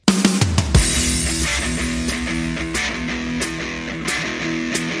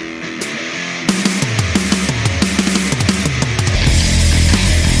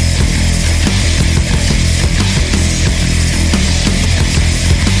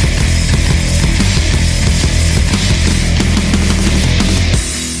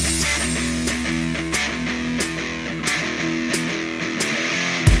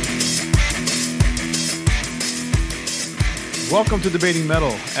Welcome to Debating Metal.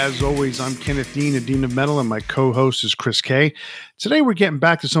 As always, I'm Kenneth Dean, the Dean of Metal, and my co-host is Chris K. Today, we're getting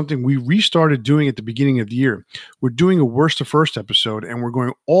back to something we restarted doing at the beginning of the year. We're doing a worst to first episode, and we're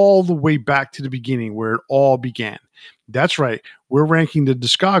going all the way back to the beginning where it all began. That's right. We're ranking the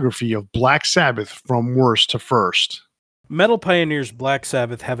discography of Black Sabbath from worst to first. Metal pioneers Black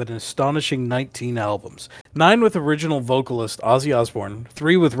Sabbath have an astonishing 19 albums, 9 with original vocalist Ozzy Osbourne,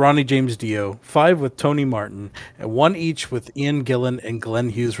 3 with Ronnie James Dio, 5 with Tony Martin, and 1 each with Ian Gillan and Glenn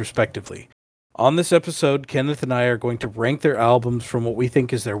Hughes respectively. On this episode, Kenneth and I are going to rank their albums from what we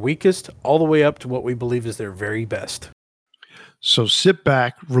think is their weakest all the way up to what we believe is their very best. So sit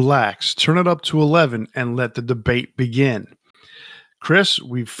back, relax, turn it up to 11, and let the debate begin. Chris,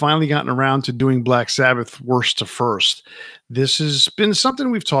 we've finally gotten around to doing Black Sabbath worst to first. This has been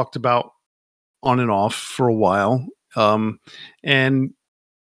something we've talked about on and off for a while. And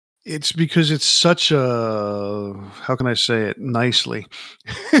it's because it's such a, how can I say it nicely?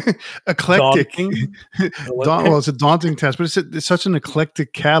 Eclectic. Well, it's a daunting task, but it's such an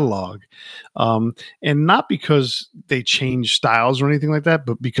eclectic catalog. And not because they change styles or anything like that,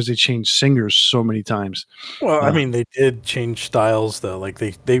 but because they change singers so many times. Well, I mean, they did change styles, though. Like,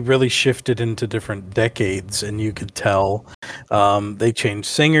 they really shifted into different decades, and you could tell. They changed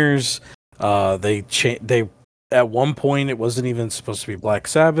singers. They at one point, it wasn't even supposed to be Black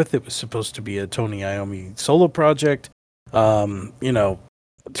Sabbath. It was supposed to be a Tony Iommi solo project. Turmoil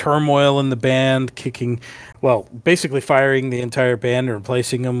in the band, basically firing the entire band and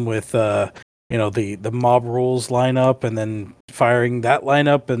replacing them with, the Mob Rules lineup, and then firing that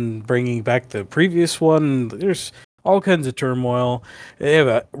lineup and bringing back the previous one. There's all kinds of turmoil. They have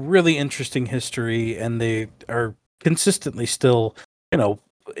a really interesting history, and they are consistently still,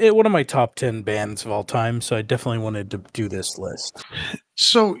 one of my top 10 bands of all time, so I definitely wanted to do this list.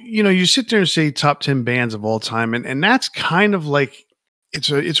 So, you sit there and say top 10 bands of all time, and that's kind of like,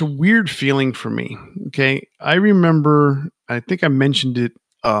 it's a weird feeling for me. Okay. I remember, I think I mentioned it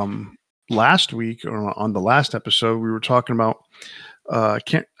last week or on the last episode. We were talking about, I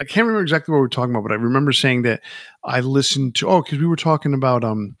can't remember exactly what we were talking about, but I remember saying that I listened to, because we were talking about,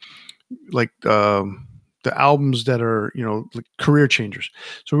 the albums that are, like career changers.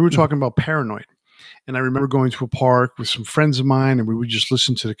 So we were talking about Paranoid. And I remember going to a park with some friends of mine, and we would just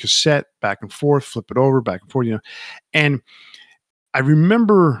listen to the cassette back and forth, flip it over, back and forth, And I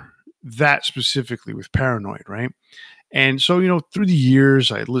remember that specifically with Paranoid, right? And so, through the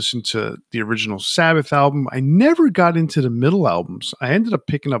years, I listened to the original Sabbath album. I never got into the middle albums. I ended up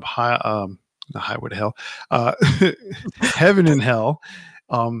picking up Highway to Hell, Heaven and Hell.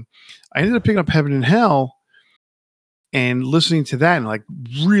 I ended up picking up Heaven and Hell and listening to that, and like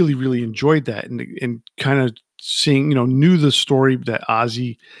really, really enjoyed that, and kind of seeing, knew the story that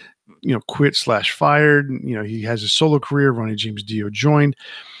Ozzy, quit / fired. He has a solo career. Ronnie James Dio joined,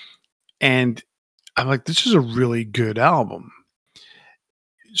 and I'm like, this is a really good album.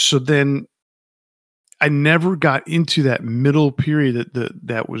 So then I never got into that middle period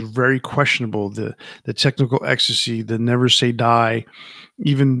that was very questionable. The technical ecstasy, the Never Say Die,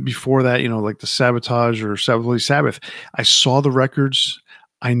 even before that, like the Sabotage or Sabbath. I saw the records.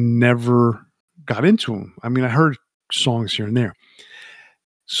 I never got into them. I mean, I heard songs here and there.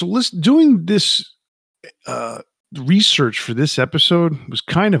 So doing this research for this episode was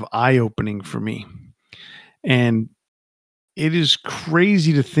kind of eye-opening for me. And it is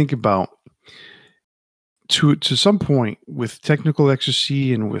crazy to think about. To some point with Technical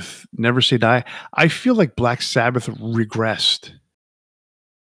Ecstasy and with Never Say Die, I feel like Black Sabbath regressed.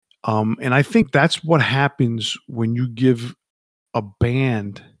 And I think that's what happens when you give a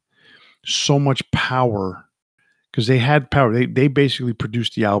band so much power, because they had power. They basically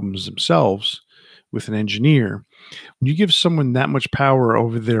produced the albums themselves with an engineer. When you give someone that much power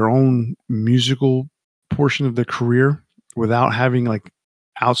over their own musical portion of their career without having like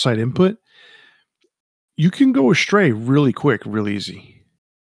outside input, you can go astray really quick, real easy.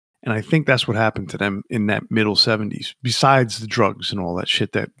 And I think that's what happened to them in that middle 70s, besides the drugs and all that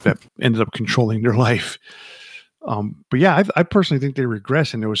shit that ended up controlling their life. But yeah, I personally think they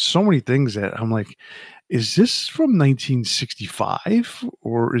regress. And there was so many things that I'm like, is this from 1965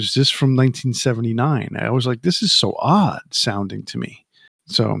 or is this from 1979? I was like, this is so odd sounding to me.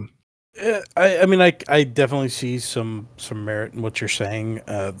 So I definitely see some merit in what you're saying.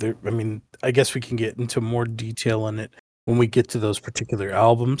 I guess we can get into more detail in it when we get to those particular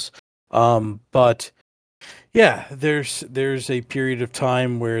albums. But yeah, there's a period of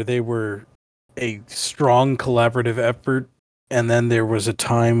time where they were a strong collaborative effort, and then there was a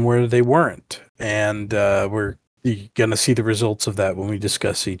time where they weren't. And we're going to see the results of that when we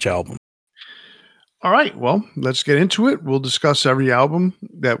discuss each album. All right. Well, let's get into it. We'll discuss every album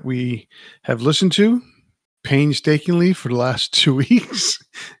that we have listened to painstakingly for the last 2 weeks,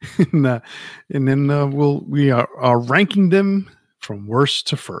 and then we are ranking them from worst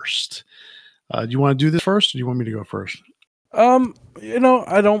to first. Do you want to do this first, or do you want me to go first?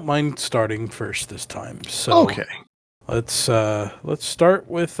 I don't mind starting first this time. So Okay. let's start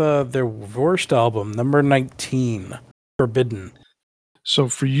with their worst album, number 19, Forbidden. So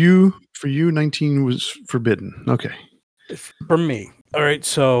for you, 19 was Forbidden. Okay. For me. All right,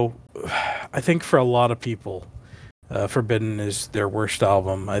 so I think for a lot of people, Forbidden is their worst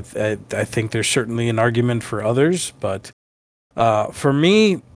album. I think there's certainly an argument for others, but for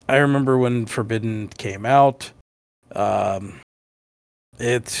me, I remember when Forbidden came out. Um,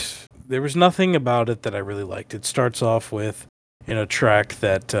 there was nothing about it that I really liked. It starts off with a track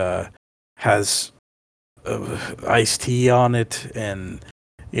that has Ice-T on it, and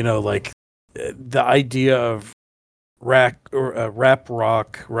like the idea of rap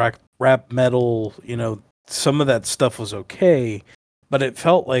rock, rap metal. Some of that stuff was okay, but it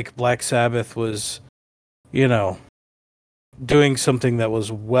felt like Black Sabbath was you know doing something that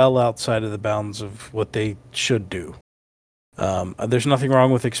was well outside of the bounds of what they should do. There's nothing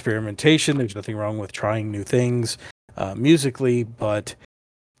wrong with experimentation. There's nothing wrong with trying new things musically, but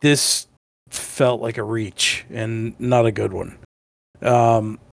this felt like a reach and not a good one.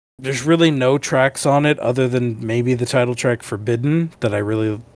 Um, there's really no tracks on it other than maybe the title track "Forbidden" that I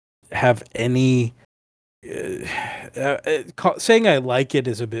really have any. Saying I like it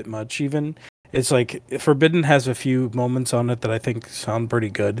is a bit much. Even it's like "Forbidden" has a few moments on it that I think sound pretty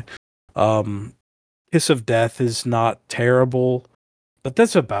good. Um, Kiss of Death is not terrible, but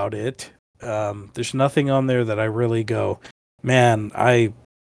that's about it. There's nothing on there that I really go, man, I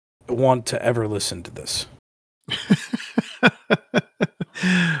want to ever listen to this.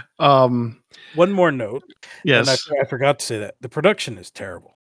 um, One more note, and yes. I forgot to say that the production is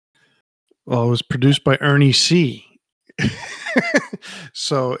terrible. Well, it was produced by Ernie C.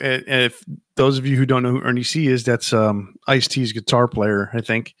 So, if those of you who don't know who Ernie C is, that's Ice-T's guitar player, I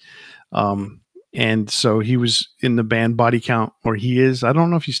think. Um, and so he was in the band Body Count, or he is. I don't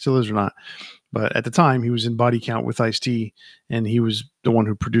know if he still is or not, but at the time he was in Body Count with Ice-T, and he was the one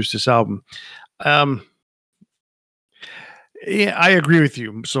who produced this album. Um, yeah, I agree with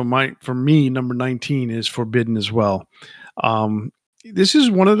you. So for me, number 19 is Forbidden as well. This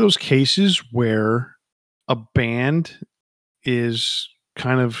is one of those cases where a band is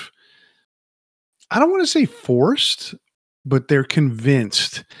kind of, I don't want to say forced, but they're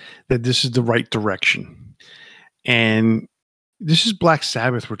convinced that this is the right direction. And this is Black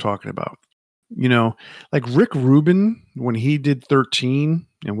Sabbath we're talking about. Like Rick Rubin, when he did 13,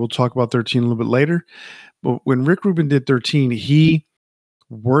 and we'll talk about 13 a little bit later, but when Rick Rubin did 13, he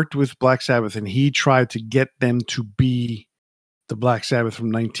worked with Black Sabbath and he tried to get them to be the Black Sabbath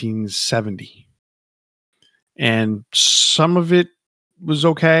from 1970. And some of it was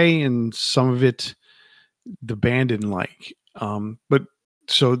okay, and some of it the band didn't like. But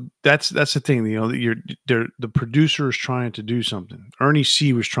so that's the thing. The producer is trying to do something. Ernie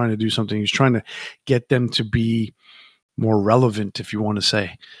C was trying to do something. He's trying to get them to be more relevant, if you want to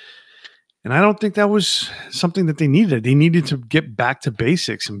say. And I don't think that was something that they needed. They needed to get back to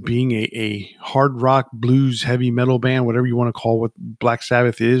basics and being a hard rock, blues, heavy metal band, whatever you want to call what Black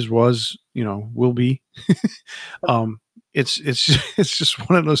Sabbath will be. um, it's it's just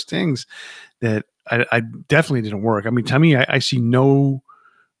one of those things that I definitely didn't work. I mean, to me, I see no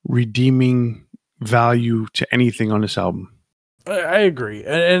redeeming value to anything on this album. I agree,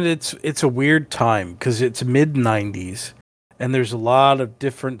 and it's a weird time because it's mid-90s, and there's a lot of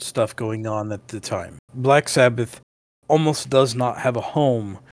different stuff going on at the time. Black Sabbath almost does not have a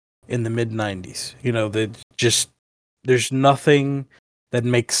home in the mid-90s. That just there's nothing that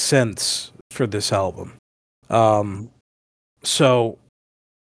makes sense for this album. So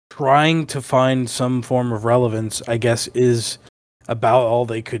trying to find some form of relevance, I guess, is about all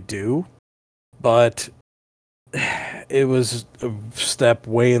they could do, but it was a step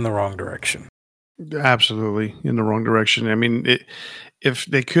way in the wrong direction. Absolutely in the wrong direction. I mean, if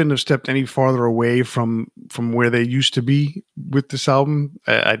they couldn't have stepped any farther away from where they used to be with this album,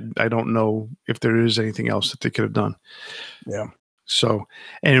 I don't know if there is anything else that they could have done. Yeah. So,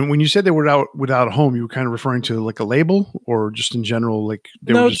 and when you said they were without a home, you were kind of referring to like a label, or just in general, like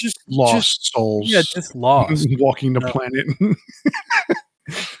they were just lost souls. Yeah, just lost walking the planet.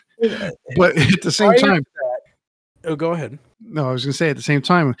 Uh, But at the same time, oh, go ahead. no, I was going to say at the same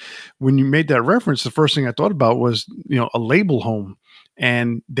time, when you made that reference, the first thing I thought about was, a label home.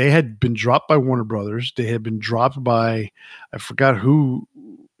 And they had been dropped by Warner Brothers. They had been dropped by, I forgot who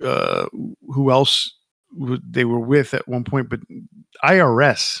uh, who else they were with at one point, but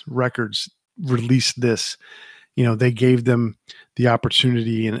IRS Records released this. They gave them the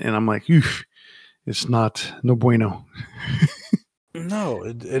opportunity, and I'm like, oof, it's not no bueno. No,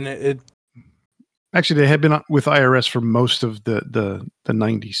 it Actually, they had been with IRS for most of the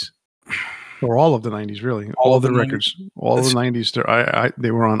 90s, or all of the 90s, really. all All of the the 90s. records, all the 90s,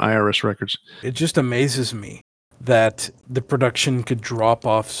 they were on IRS Records. It just amazes me that the production could drop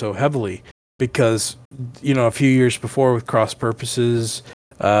off so heavily because a few years before with Cross Purposes,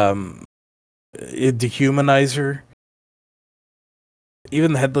 Dehumanizer,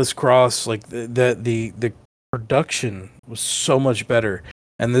 even the Headless Cross, like the production was so much better,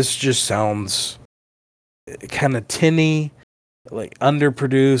 and this just sounds kind of tinny, like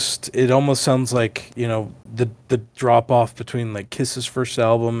underproduced. It almost sounds like the drop off between like Kiss's first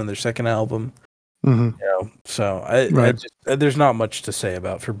album and their second album. Mm-hmm. So Right. there's not much to say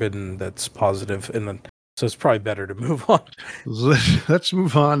about Forbidden that's positive, and then so it's probably better to move on. Let's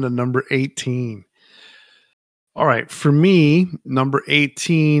move on to number 18. All right, for me, number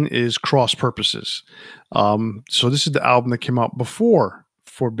 18 is Cross Purposes. So this is the album that came out before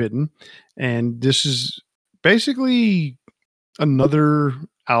Forbidden, and this is basically another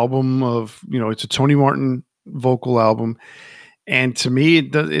album of, it's a Tony Martin vocal album, and to me,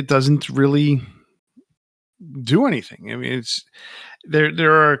 it doesn't really do anything. I mean,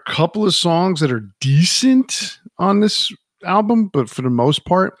 there are a couple of songs that are decent on this album, but for the most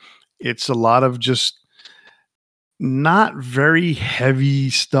part, it's a lot of just not very heavy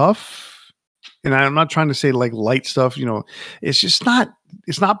stuff. And I'm not trying to say like light stuff, it's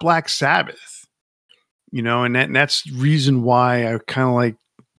not Black Sabbath, and that's the reason why I kind of like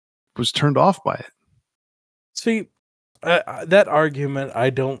was turned off by it. See, that argument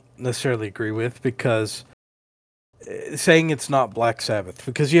I don't necessarily agree with because saying it's not Black Sabbath,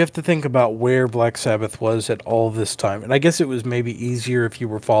 because you have to think about where Black Sabbath was at all this time, and I guess it was maybe easier if you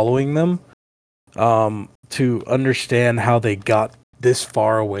were following them to understand how they got this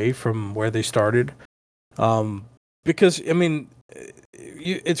far away from where they started. Because I mean,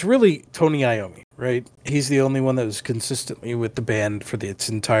 it's really Tony Iommi, right? He's the only one that was consistently with the band for its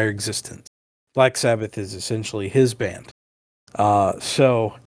entire existence. Black Sabbath is essentially his band.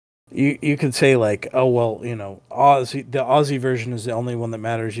 So you could say like, oh well, the Aussie version is the only one that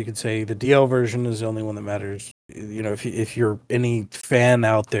matters. You could say the DL version is the only one that matters. If you're any fan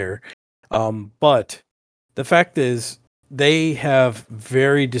out there, but the fact is they have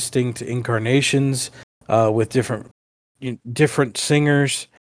very distinct incarnations with different singers,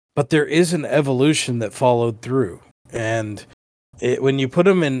 but there is an evolution that followed through, and when you put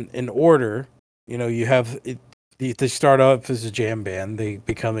them in order, you have it. They start off as a jam band. They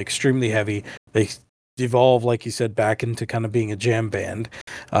become extremely heavy. They devolve, like you said, back into kind of being a jam band.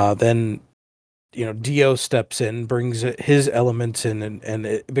 Then, Dio steps in, brings his elements in, and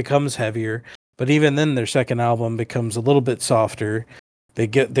it becomes heavier. But even then, their second album becomes a little bit softer. They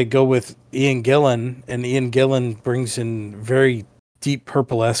go with Ian Gillan, and Ian Gillan brings in very deep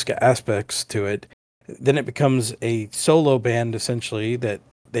Purple-esque aspects to it. Then it becomes a solo band essentially that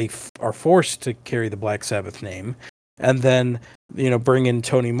they are forced to carry the Black Sabbath name, and then bring in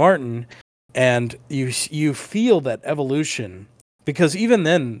Tony Martin, and you feel that evolution because even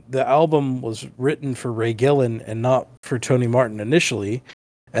then the album was written for Ray Gillan and not for Tony Martin initially,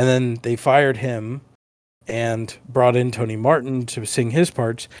 and then they fired him and brought in Tony Martin to sing his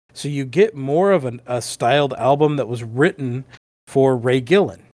parts, so you get more of a styled album that was written for Ray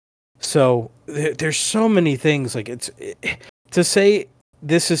Gillan. So there's so many things like to say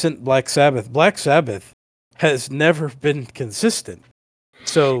this isn't Black Sabbath. Black Sabbath has never been consistent.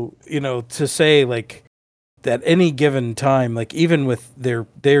 So, to say like at any given time, like even with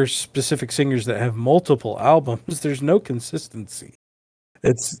their specific singers that have multiple albums, there's no consistency.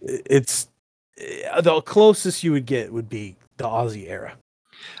 It's the closest you would get would be the Aussie era.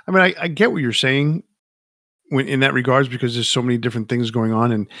 I mean, I get what you're saying when in that regards, because there's so many different things going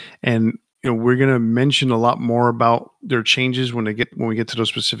on, and we're going to mention a lot more about their changes when we get to those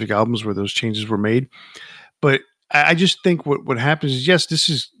specific albums where those changes were made. But I just think what happens is, yes, this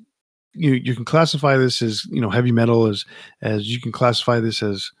is, you can classify this as, heavy metal, as you can classify this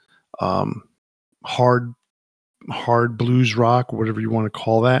as hard blues rock, whatever you want to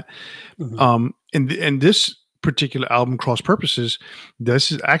call that. Mm-hmm. And this particular album, Cross Purposes,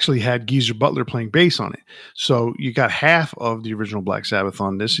 this is actually had Geezer Butler playing bass on it. So you got half of the original Black Sabbath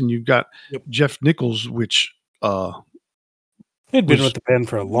on this, and you've got Jeff Nichols, which he'd been with the band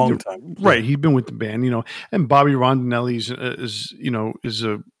for a long time, right? Yeah. He'd been with the band, and Bobby Rondinelli is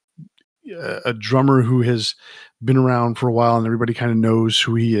a drummer who has been around for a while and everybody kind of knows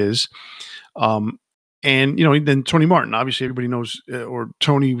who he is. Um, and then Tony Martin, obviously everybody knows, or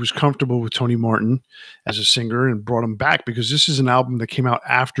Tony was comfortable with Tony Martin as a singer and brought him back because this is an album that came out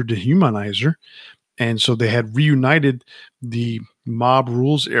after Dehumanizer. And so they had reunited the Mob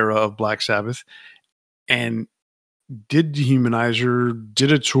Rules era of Black Sabbath and did Dehumanizer,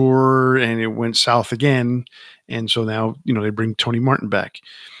 did a tour, and it went south again. And so now, they bring Tony Martin back.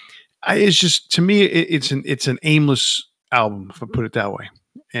 It's just, to me, it's an aimless album, if I put it that way.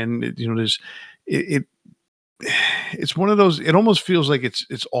 And there's it it's one of those. It almost feels like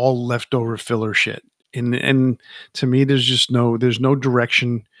it's all leftover filler shit. And to me, there's no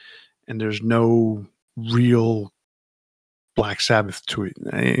direction, and there's no real Black Sabbath to it.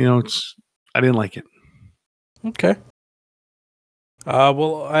 I didn't like it. Okay.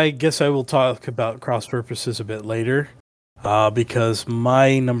 Well, I guess I will talk about cross purposes a bit later, because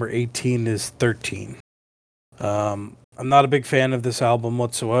my number 18 is 13. I'm not a big fan of this album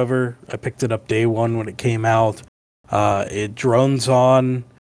whatsoever. I picked it up day one when it came out. It drones on.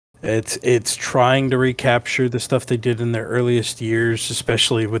 It's trying to recapture the stuff they did in their earliest years,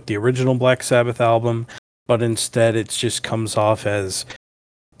 especially with the original Black Sabbath album, but instead it just comes off as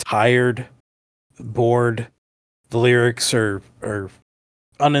tired, bored. The lyrics are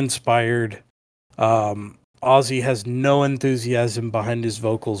uninspired. Ozzy has no enthusiasm behind his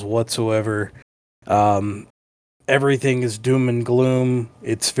vocals whatsoever. Everything is doom and gloom.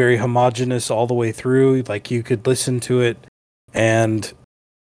 It's very homogenous all the way through. Like, you could listen to it, and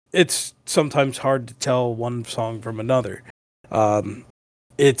it's sometimes hard to tell one song from another.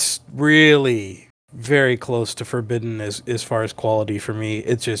 It's really very close to forbidden as far as quality for me.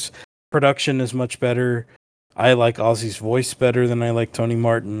 It's just, production is much better. I like Ozzy's voice better than I like Tony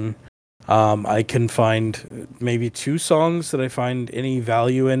Martin. I can find maybe two songs that I find any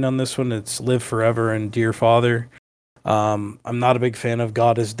value in on this one. It's Live Forever and Dear Father. I'm not a big fan of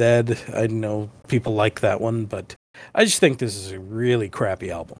God is Dead. I know people like that one, but I just think this is a really crappy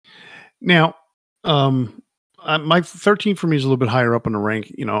album. Now, my 13 for me is a little bit higher up on the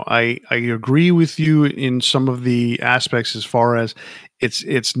rank. I agree with you in some of the aspects as far as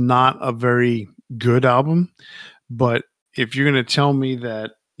it's not a very good album, but if you're going to tell me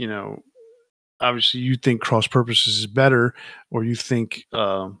that, obviously you think Cross Purposes is better, or you think,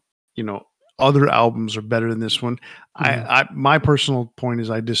 other albums are better than this one. Mm-hmm. My personal point is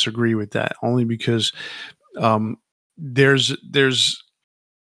I disagree with that, only because there's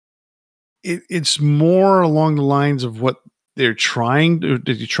it's more along the lines of what they're trying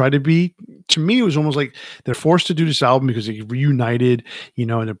to try to be. To me, it was almost like they're forced to do this album because they reunited, and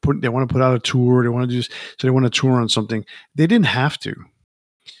they want to put out a tour. They want to do this, so they want to tour on something. They didn't have to,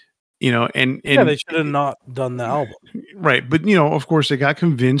 and Yeah, they should have not done the album. right. But of course, they got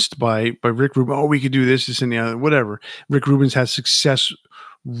convinced by Rick Rubin. Oh, we could do this and the other, whatever. Rick Rubin's had success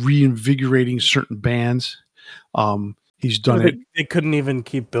reinvigorating certain bands. He's done it. They couldn't even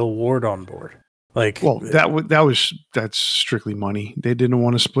keep Bill Ward on board. Like, Well, that's strictly money. They didn't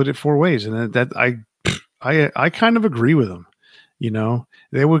want to split it four ways, and I kind of agree with them.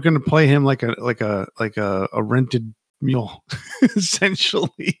 They were going to play him like a rented mule, essentially,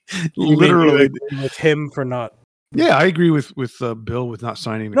 you mean you literally. agree with him for not? Yeah, I agree with Bill with not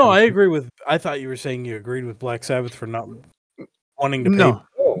signing the No, I contract. agree with. I thought you were saying you agreed with Black Sabbath for not wanting to pay No, Bill.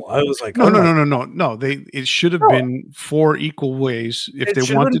 I was like, no, oh no, my. no, no, no, no. It should have No, been four equal ways if it they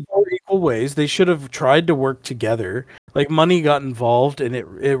should have been wanted. 4 equal ways. They should have tried to work together. Like, money got involved, and it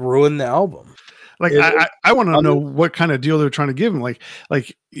ruined the album. Like It, I want to know it, what kind of deal they're trying to give him. Like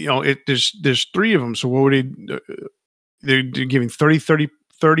there's three of them. So what would they're giving 30, 30,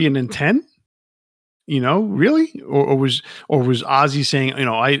 30, and then 10? Really? Or was Ozzy saying,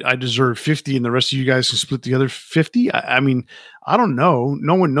 I deserve 50 and the rest of you guys can split the other 50? I mean, I don't know.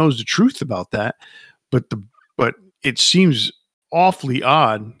 No one knows the truth about that. But but it seems awfully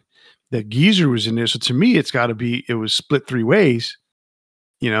odd that Geezer was in there. So to me, it was split three ways,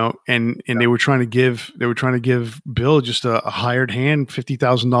 and they were trying to give Bill just a hired hand,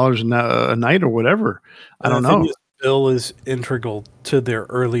 $50,000 a night or whatever. I and the don't thing know. is, Bill is integral to their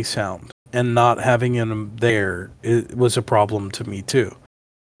early sound, and not having him there, it was a problem to me too.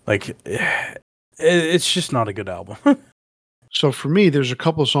 Like, it's just not a good album. So for me, there's a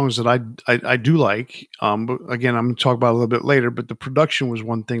couple of songs that I do like. But again, I'm going to talk about it a little bit later. But the production was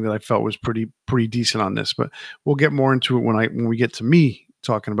one thing that I felt was pretty decent on this. But we'll get more into it when we get to me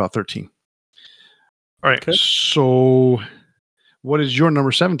talking about 13. All right. Okay. So, what is your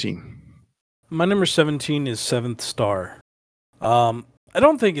number 17? My number 17 is Seventh Star. I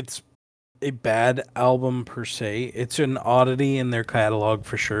don't think it's a bad album per se. It's an oddity in their catalog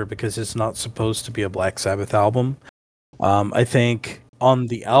for sure because it's not supposed to be a Black Sabbath album. I think on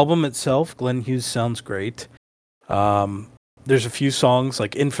the album itself, Glenn Hughes sounds great. Um, there's a few songs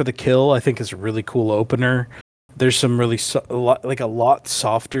like "In for the Kill." I think is a really cool opener. There's some really a lot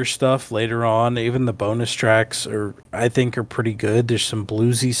softer stuff later on. Even the bonus tracks I think are pretty good. There's some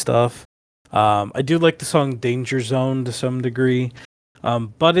bluesy stuff. I do like the song "Danger Zone" to some degree,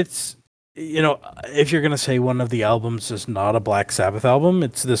 but it's if you're gonna say one of the albums is not a Black Sabbath album,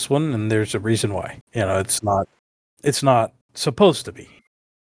 it's this one, and there's a reason why. It's not supposed to be.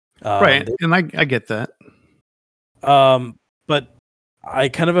 Right. They And I get that. But I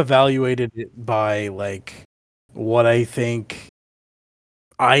kind of evaluated it by like what I think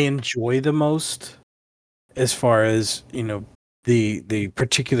I enjoy the most as far as, the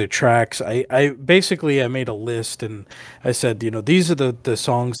particular tracks. I basically I made a list and I said, these are the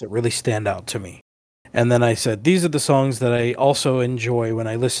songs that really stand out to me. And then I said, these are the songs that I also enjoy when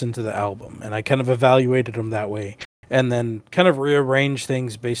I listen to the album. And I kind of evaluated them that way. And then kind of rearrange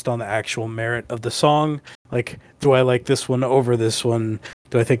things based on the actual merit of the song. Like, do I like this one over this one?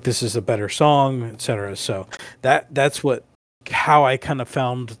 Do I think this is a better song, etc.? So that's how I kind of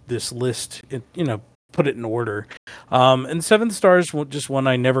found this list. Put it in order. And Seven Stars just one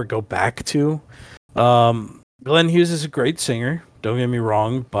I never go back to. Glenn Hughes is a great singer. Don't get me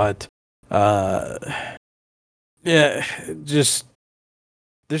wrong, but uh, yeah, just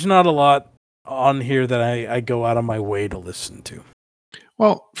there's not a lot on here that I go out of my way to listen to.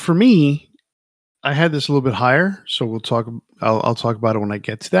 Well, for me, I had this a little bit higher, so we'll talk. I'll talk about it when I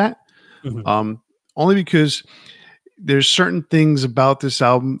get to that. Mhm. Only because there's certain things about this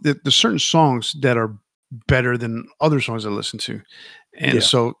album. There's certain songs that are better than other songs I listen to, and Yeah,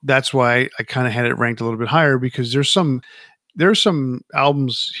 so that's why I kind of had it ranked a little bit higher because there's some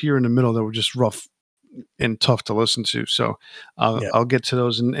albums here in the middle that were just rough and tough to listen to. So yeah. I'll get to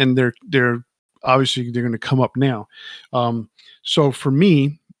those, and they're obviously they're going to come up now. So for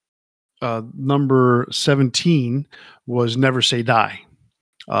me, number 17 was Never Say Die.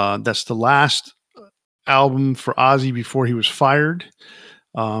 That's the last album for Ozzy before he was fired.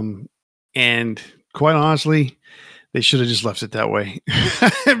 And quite honestly, they should have just left it that way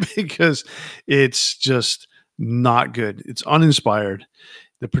because it's just not good. It's uninspired.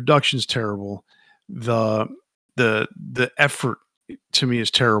 The production's terrible. The the effort to me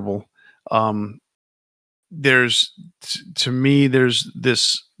is terrible. Um, there's to me there's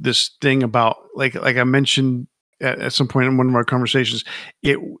this thing about like I mentioned at some point in one of our conversations,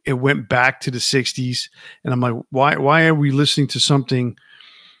 it went back to the 60s, and I'm like, why are we listening to something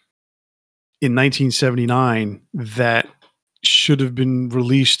in 1979 that should have been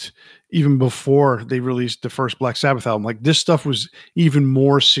released even before they released the first Black Sabbath album? Like, this stuff was even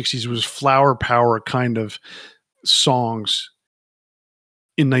more 60s. It was flower power kind of songs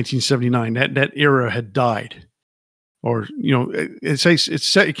in 1979. That era had died. Or,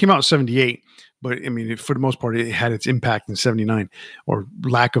 it came out in 78, but I mean, for the most part, it had its impact in 79, or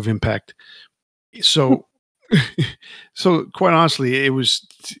lack of impact. So so quite honestly, it was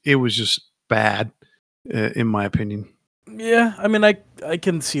just bad, in my opinion. Yeah, I mean, I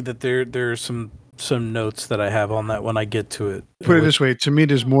can see that there are some notes that I have on that when I get to it. Put it this way, to me,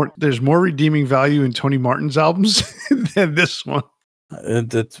 there's more redeeming value in Tony Martin's albums than this one.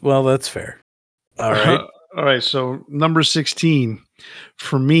 That's fair. All right. All right, so number 16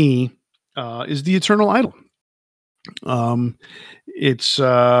 for me is The Eternal Idol. It's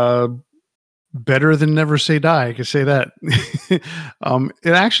better than Never Say Die. I can say that. It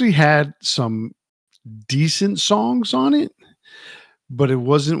actually had some decent songs on it, but it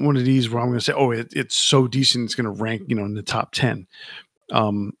wasn't one of these where I'm going to say, "Oh, it's so decent, it's going to rank, in the top 10."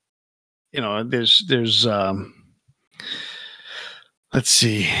 Um, there's let's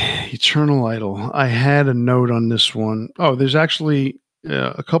see, Eternal Idol. I had a note on this one. Oh, there's actually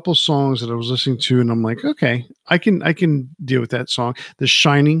a couple songs that I was listening to, and I'm like, okay, I can deal with that song. The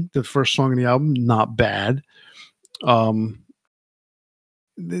Shining, the first song in the album, not bad. Um,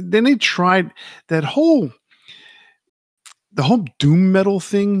 then they tried that the whole doom metal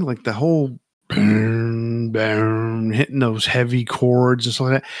thing, like the whole burn, burn, hitting those heavy chords and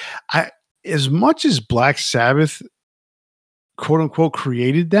stuff like that. As much as Black Sabbath, quote unquote,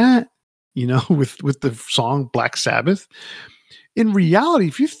 created that, with the song Black Sabbath. In reality,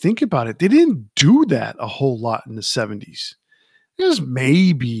 if you think about it, they didn't do that a whole lot in the 70s. There's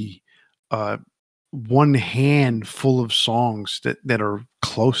maybe uh, one handful of songs that are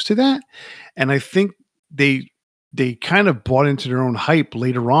close to that, and I think they kind of bought into their own hype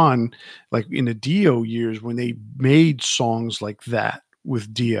later on, like in the Dio years when they made songs like that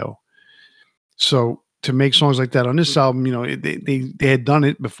with Dio. So to make songs like that on this album, they had done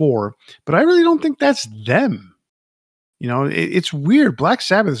it before, but I really don't think that's them. It's weird. Black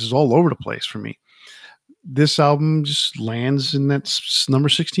Sabbath is all over the place for me. This album just lands in that number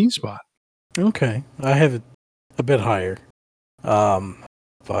 16 spot. Okay, I have it a bit higher.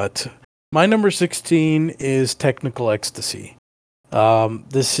 But my number 16 is Technical Ecstasy.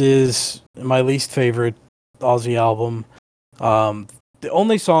 This is my least favorite Ozzy album. The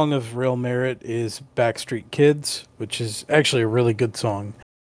only song of real merit is Backstreet Kids, which is actually a really good song.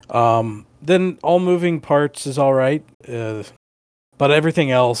 Then All Moving Parts is all right, but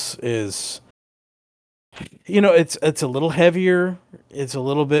everything else is, it's a little heavier. It's a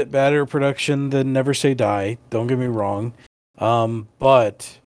little bit better production than Never Say Die. Don't get me wrong,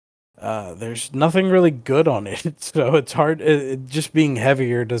 but there's nothing really good on it, so it's hard. Just being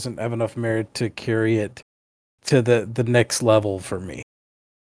heavier doesn't have enough merit to carry it to the next level for me.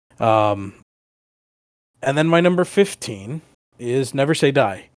 Um, and then my number 15 is Never Say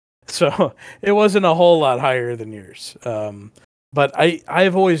Die. So it wasn't a whole lot higher than yours. But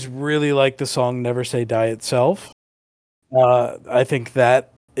I've always really liked the song Never Say Die itself. I think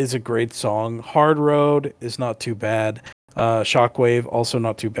that is a great song. Hard Road is not too bad. Shockwave also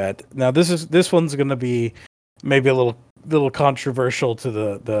not too bad. Now this one's gonna be maybe a little controversial to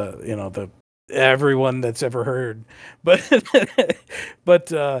the everyone that's ever heard, but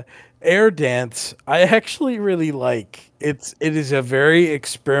but Air Dance I actually really like. It is a very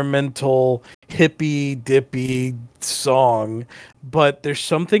experimental hippy dippy song, but there's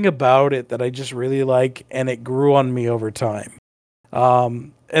something about it that I just really like, and it grew on me over time.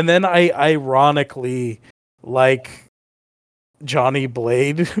 And then I ironically like Johnny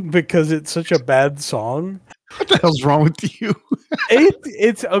Blade because it's such a bad song. What the hell's wrong with you?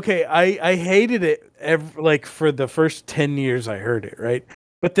 It's okay. I hated it like for the first 10 years I heard it, right?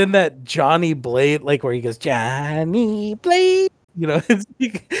 But then that Johnny Blade, like where he goes Johnny Blade,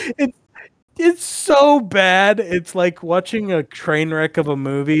 it's so bad. It's like watching a train wreck of a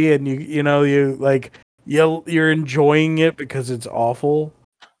movie, and you like you're enjoying it because it's awful.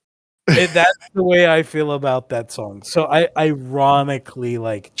 That's the way I feel about that song. So I ironically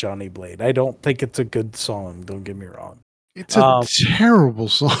like Johnny Blade. I don't think it's a good song. Don't get me wrong. It's a terrible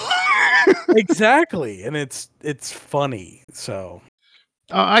song. Exactly, and it's funny. So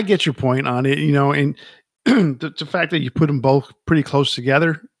I get your point on it, and the fact that you put them both pretty close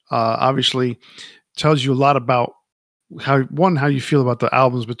together, obviously tells you a lot about how you feel about the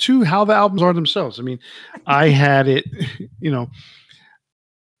albums, but two, how the albums are themselves. I mean, I had it,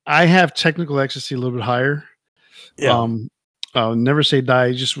 I have Technical Ecstasy a little bit higher. yeah, Never Say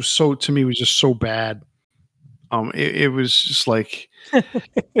Die just was to me was just so bad. It was just like,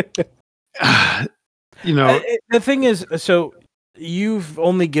 the thing is, so you've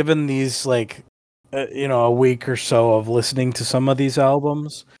only given these like a week or so of listening to some of these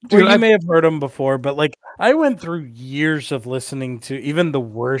albums, dude, where you may have heard them before, but like I went through years of listening to even the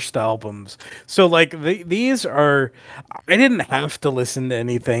worst albums. So like these are, I didn't have to listen to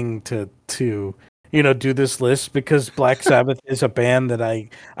anything to do this list, because Black Sabbath is a band that I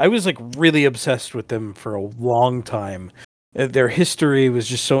was like really obsessed with them for a long time. Their history was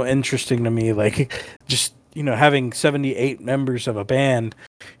just so interesting to me, like just having 78 members of a band,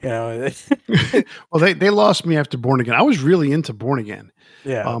 you know. well, they lost me after Born Again. I was really into Born Again,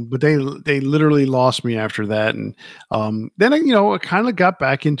 Yeah. but they literally lost me after that, and then I kind of got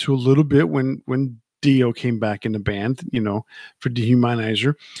back into a little bit when Dio came back in the band, for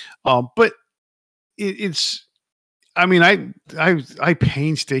Dehumanizer, but it's. I mean, I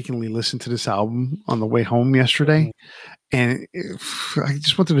painstakingly listened to this album on the way home yesterday, and I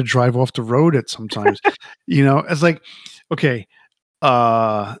just wanted to drive off the road at sometimes. It's like, okay,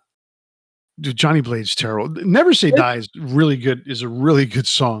 dude, Johnny Blade's terrible. Never Say Die is really good. Is a really good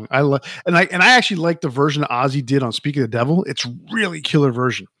song. I love, and I actually like the version Ozzy did on "Speak of the Devil." It's really killer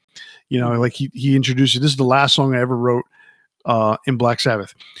version. Like he introduced it. This is the last song I ever wrote in Black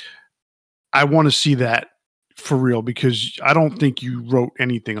Sabbath. I want to see that for real, because I don't think you wrote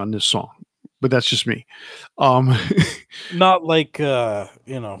anything on this song, but that's just me. Not like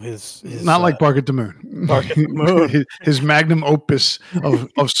his Not like Bark at the Moon. Bark at the Moon. his magnum opus of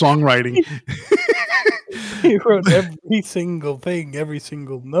songwriting. He wrote every single thing, every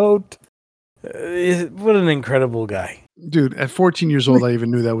single note. What an incredible guy. Dude, at 14 years old, I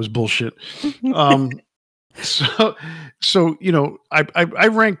even knew that was bullshit. So I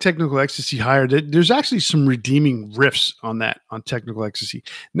rank Technical Ecstasy higher. There's actually some redeeming riffs on Technical Ecstasy.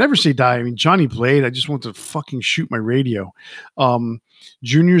 Never Say Die. I mean, Johnny Blade, I just want to fucking shoot my radio.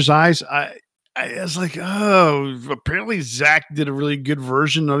 Junior's Eyes, I was like, oh, apparently Zach did a really good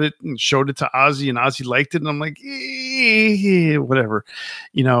version of it and showed it to Ozzy, and Ozzy liked it. And I'm like, whatever.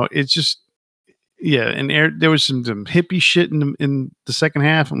 It's just, yeah. And there was some hippie shit in the second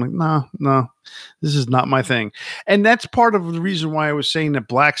half. I'm like, no, no, this is not my thing. And that's part of the reason why I was saying that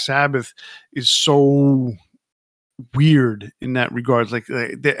Black Sabbath is so weird in that regard. Like,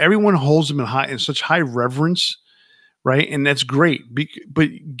 everyone holds them in such high reverence, right? And that's great. But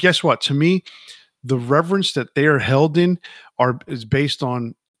guess what? To me, the reverence that they are held in is based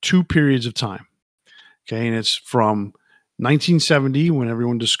on two periods of time. Okay, and it's from 1970 when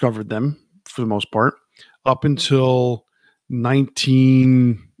everyone discovered them for the most part, up until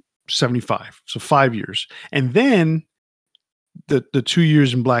 1975. So 5 years, and then the 2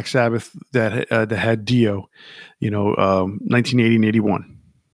 years in Black Sabbath that had Dio, 1980 and 81.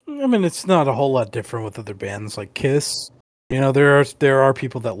 I mean, it's not a whole lot different with other bands like Kiss. There are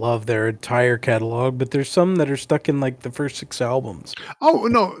people that love their entire catalog, but there's some that are stuck in like the first 6 albums. Oh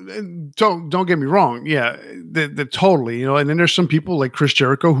no, don't get me wrong. Yeah, the totally. And then there's some people like Chris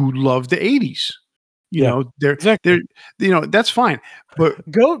Jericho who love the '80s. Yeah, They're exactly. that's fine. But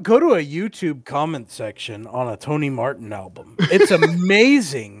Go to a YouTube comment section on a Tony Martin album. It's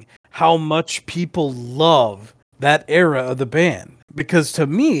amazing how much people love that era of the band. Because to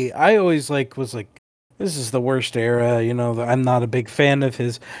me, I always was like, this is the worst era. I'm not a big fan of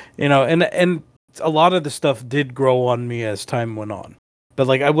his. And a lot of the stuff did grow on me as time went on. But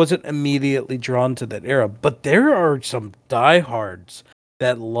like, I wasn't immediately drawn to that era. But there are some diehards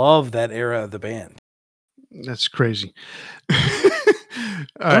that love that era of the band. that's crazy. All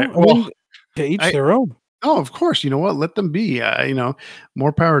right. Well, I Well, mean, to each I their own. oh, of course. You know what? Let them be.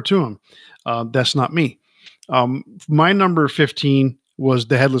 More power to them. That's not me. My number 15 was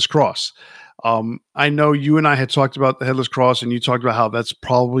the Headless Cross. I know you and I had talked about the Headless Cross, and you talked about how that's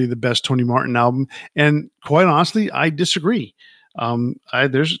probably the best Tony Martin album. And quite honestly, I disagree.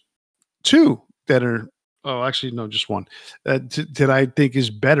 There's two that are. Oh, actually, no, just one that I think is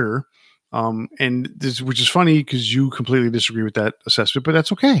better. Which is funny because you completely disagree with that assessment, but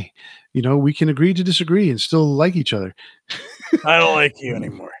that's okay. We can agree to disagree and still like each other. I don't like you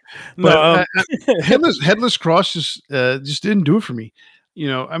anymore. No, But Headless Cross just didn't do it for me.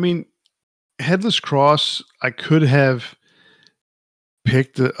 I mean, Headless Cross, I could have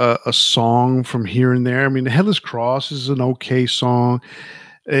picked a song from here and there. I mean, the Headless Cross is an okay song,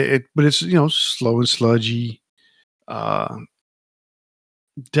 but it's slow and sludgy. Uh,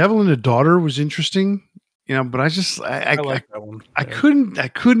 Devil and the Daughter was interesting, but I like that one. I Yeah.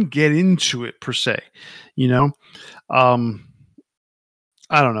 couldn't get into it per se, you know. Um,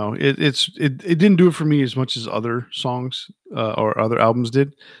 I don't know. It didn't do it for me as much as other songs or other albums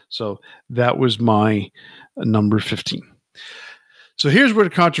did. So that was my number 15. So here's where the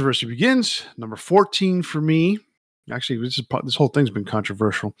controversy begins. Number 14 for me. Actually, this whole thing's been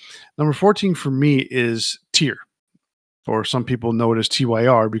controversial. Number 14 for me is Tear, or some people know it as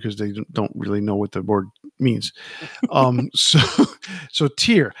TYR because they don't really know what the word means. So so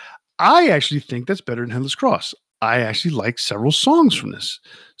Tear, I actually think that's better than Headless Cross. I actually like several songs from this.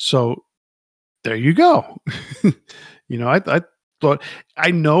 So there you go. I thought,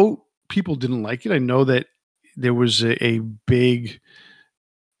 I know people didn't like it. I know that there was a big,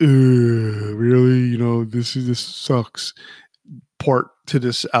 really, this sucks part to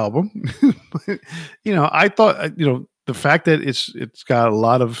this album. But, I thought, the fact that it's got a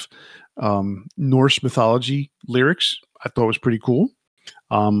lot of Norse mythology lyrics, I thought was pretty cool.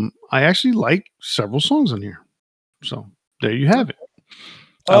 I actually like several songs on here. So there you have it.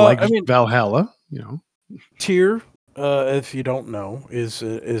 I like I mean, Valhalla. Tyr, if you don't know,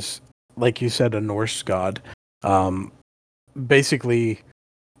 is like you said, a Norse god. Um, Basically,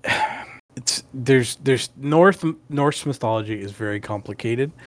 there's Norse mythology is very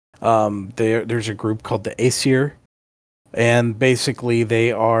complicated. There's a group called the Aesir, and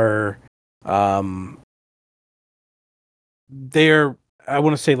basically um, they're I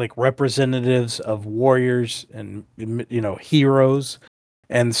want to say like representatives of warriors and heroes,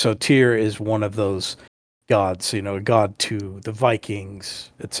 and so Tyr is one of those gods. A god to the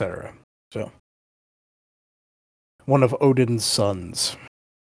Vikings, etc. So one of Odin's sons,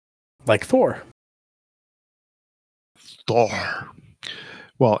 like Thor. Thor.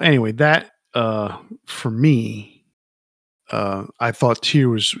 Well, anyway, that for me, I thought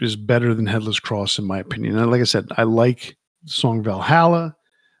Tear is better than Headless Cross in my opinion. And like I said, I like the song Valhalla.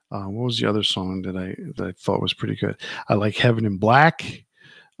 What was the other song that I thought was pretty good? I like Heaven in Black.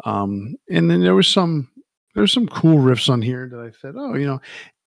 And then there's some cool riffs on here that I said, oh,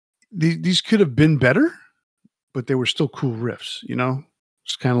 these could have been better, but they were still cool riffs.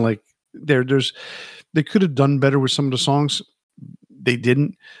 It's kind of like there's they could have done better with some of the songs. They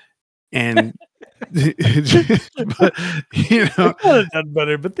didn't, and but They could have done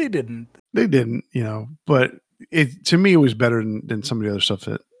better, but they didn't. they didn't. But it to me it was better than some of the other stuff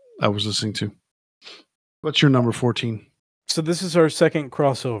that I was listening to. What's your number 14? So this is our second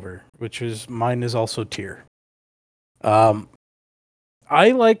crossover, which is mine is also Tear. Um,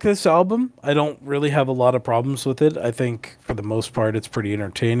 I like this album. I don't really have a lot of problems with it. I think for the most part, it's pretty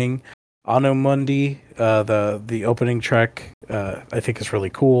entertaining. Anno Mundi, the opening track, I think is really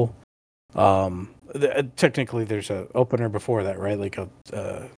cool. Technically, there's a opener before that, right? Like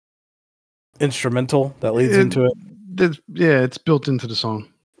a instrumental that leads into it. Yeah, it's built into the song.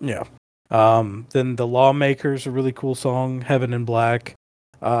 Yeah. Then the Lawmakers, a really cool song, Heaven in Black.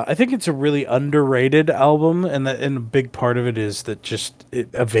 I think it's a really underrated album, and a big part of it is that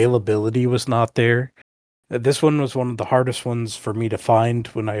availability was not there. This one was one of the hardest ones for me to find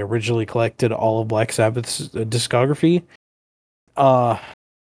when I originally collected all of Black Sabbath's discography. I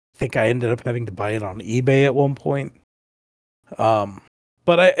think I ended up having to buy it on eBay at one point.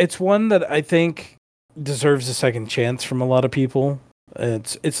 But it's one that I think deserves a second chance from a lot of people.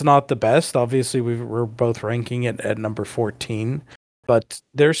 It's not the best. Obviously, we're both ranking it at number 14, but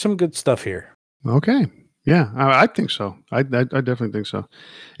there's some good stuff here. Okay, yeah, I think so. I definitely think so.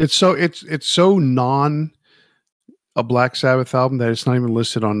 It's so non a Black Sabbath album that it's not even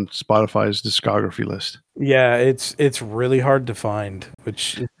listed on Spotify's discography list. Yeah, it's really hard to find,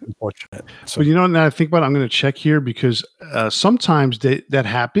 which is unfortunate. So, But now I think about it, I'm going to check here because sometimes that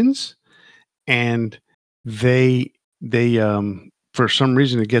happens, and they for some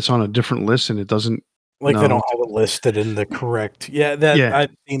reason it gets on a different list and it doesn't. like No, they don't have it listed in the correct. Yeah, that yeah,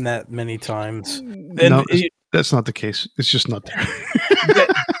 I've seen that many times. And no, that's not the case. It's just not there.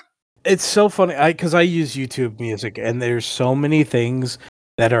 it's so funny because I use YouTube Music, and there's so many things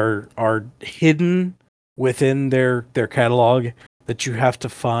that are hidden within their catalog that you have to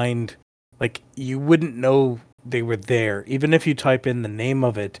find. Like you wouldn't know they were there, even if you type in the name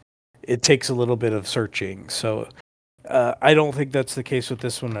of it. It takes a little bit of searching. So I don't think that's the case with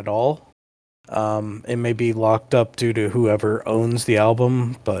this one at all. It may be locked up due to whoever owns the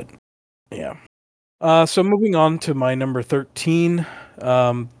album, but yeah. So moving on to my number 13.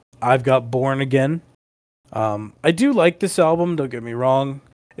 I've got Born Again. I do like this album, don't get me wrong.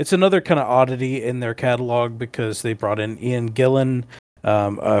 It's another kind of oddity in their catalog because they brought in Ian Gillan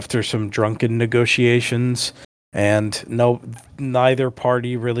after some drunken negotiations, and neither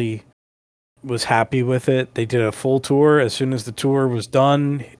party really was happy with it. They did a full tour. As soon as the tour was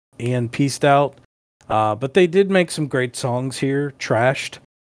done, Ian pieced out. But they did make some great songs here. Trashed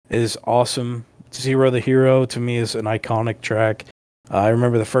is awesome. Zero the Hero to me is an iconic track. I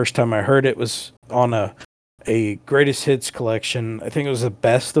remember the first time I heard it was on a greatest hits collection. I think it was the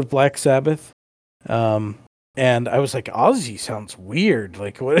best of Black Sabbath. And I was like, Ozzy sounds weird.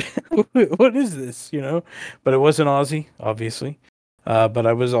 Like, what what is this? But it wasn't Ozzy, obviously. But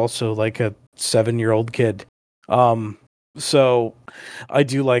I was also like a 7-year-old kid. So I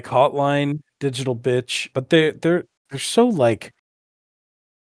do like Hotline, Digital Bitch, but they're so like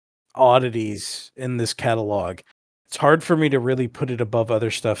oddities in this catalog. It's hard for me to really put it above other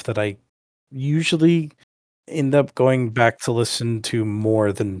stuff that I usually end up going back to listen to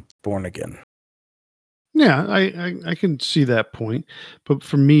more than Born Again. Yeah, I can see that point, but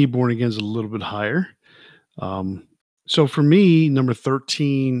for me, Born Again is a little bit higher. So for me, number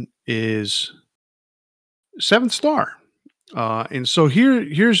 13 is Seventh Star. And so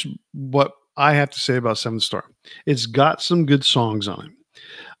here's what I have to say about Seventh Star. It's got some good songs on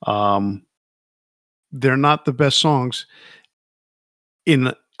it. They're not the best songs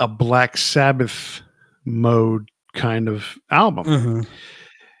in a Black Sabbath mode kind of album. Mm-hmm.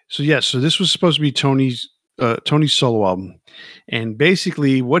 So this was supposed to be Tony's solo album, and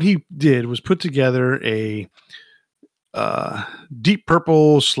basically what he did was put together a Deep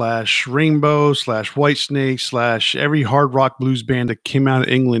Purple / Rainbow / White Snake / every hard rock blues band that came out of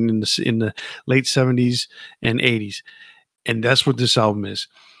England in the late 70s and 80s, and that's what this album is.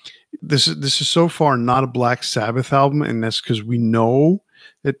 This is so far not a Black Sabbath album, and that's because we know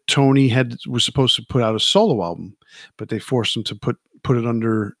that Tony was supposed to put out a solo album, but they forced him to put it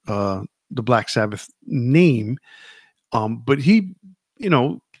under the Black Sabbath name. But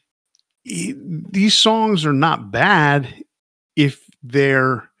these songs are not bad if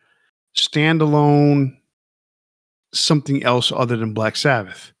they're standalone something else other than Black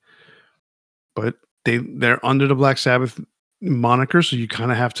Sabbath. But they're under the Black Sabbath moniker, so you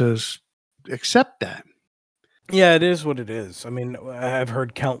kind of have to accept that. Yeah, it is what it is. I mean, I've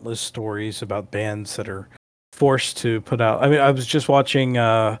heard countless stories about bands that are forced to put out. I mean, I was just watching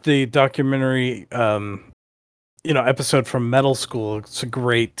the documentary, episode from Metal School. It's a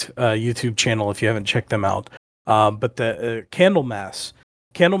great YouTube channel if you haven't checked them out. But the Candlemass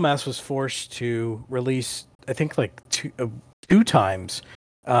was forced to release, I think, like two times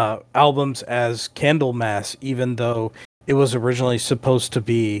albums as Candlemass, even though it was originally supposed to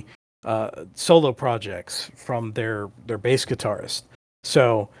be solo projects from their bass guitarist.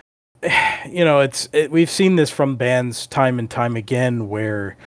 So, we've seen this from bands time and time again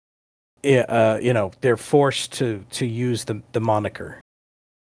where they're forced to use the moniker.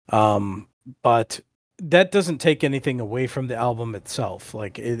 But that doesn't take anything away from the album itself.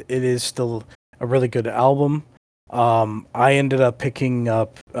 Like it is still a really good album. I ended up picking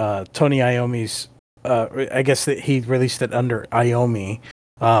up Tony Iommi's. I guess that he released it under Iommi,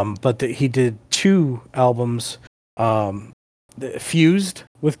 but that he did two albums, Fused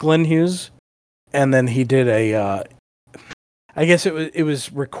with Glenn Hughes, and then he did a. I guess it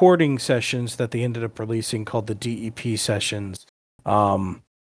was recording sessions that they ended up releasing called the DEP sessions.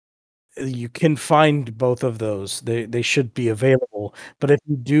 You can find both of those. They should be available. But if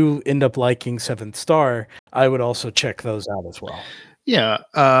you do end up liking Seventh Star, I would also check those out as well. Yeah,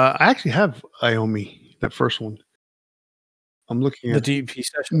 I actually have Iommi, that first one. I'm looking The at DEP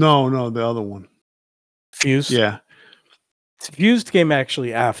sessions. no, the other one. Fused. Yeah. Fused came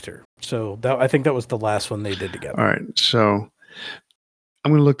actually after, so I think that was the last one they did together. All right, so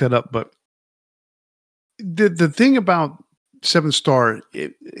I'm going to look that up. But the thing about Seventh Star,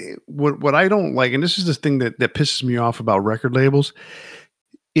 what I don't like, and this is the thing that pisses me off about record labels,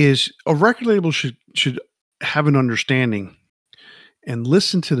 is a record label should have an understanding and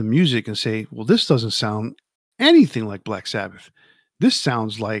listen to the music and say, well, this doesn't sound anything like Black Sabbath. This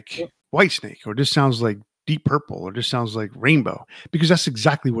sounds like Whitesnake, or this sounds like Deep Purple, or this sounds like Rainbow, because that's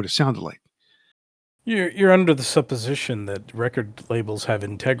exactly what it sounded like. You're under the supposition that record labels have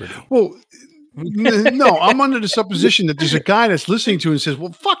integrity. Well, no, I'm under the supposition that there's a guy that's listening to it and says,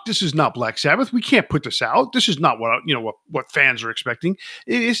 well, fuck, this is not Black Sabbath. We can't put this out. This is not what fans are expecting.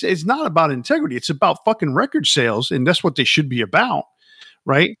 It's not about integrity. It's about fucking record sales, and that's what they should be about,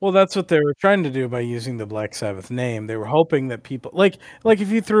 right? Well, that's what they were trying to do by using the Black Sabbath name. They were hoping that people like if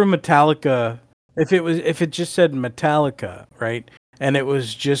you threw Metallica, if it just said Metallica, right, and it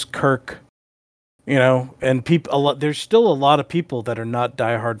was just Kirk, and people there's still a lot of people that are not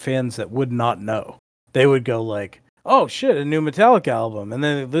diehard fans that would not know. They would go like, "Oh shit, a new Metallica album," and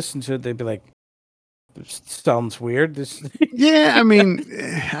then they listen to it. They'd be like, "This sounds weird." Yeah, I mean,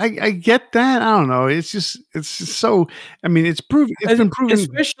 I get that. I don't know. It's just so. I mean, it's proven. It's been proven,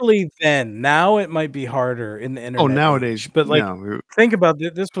 especially then. Now it might be harder in the internet. Nowadays, age, but think about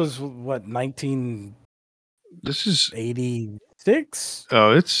it. This was what 19. This is 86.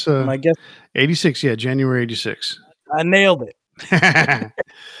 Oh, it's my guess 86. Yeah, January 86. I nailed it.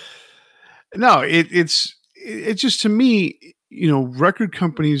 No, it's just, to me, record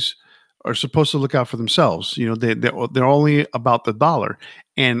companies are supposed to look out for themselves. They're only about the dollar.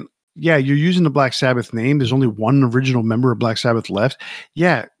 And yeah, you're using the Black Sabbath name. There's only one original member of Black Sabbath left.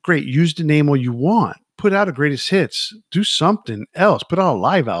 Yeah, great. Use the name all you want. Put out a greatest hits. Do something else. Put out a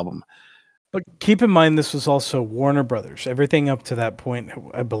live album. But keep in mind, this was also Warner Brothers. Everything up to that point,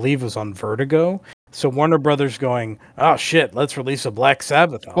 I believe, was on Vertigo. So Warner Brothers going, oh shit, let's release a Black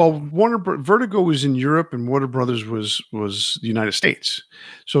Sabbath album. Well, Vertigo was in Europe, and Warner Brothers was the United States.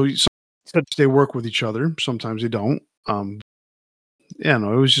 So they work with each other. Sometimes they don't. It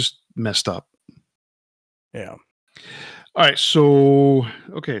was just messed up. Yeah. All right. So,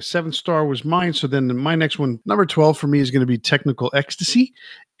 okay. Seventh Star was mine. So then my next one, number 12 for me, is going to be Technical Ecstasy.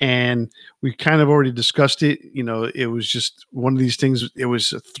 And we kind of already discussed it. It was just one of these things. It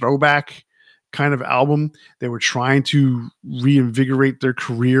was a throwback kind of album. They were trying to reinvigorate their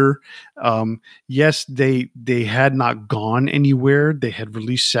career. Yes, they had not gone anywhere. They had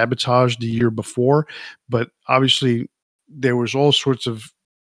released Sabotage the year before, but obviously there was all sorts of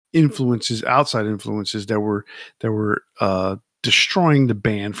outside influences that were destroying the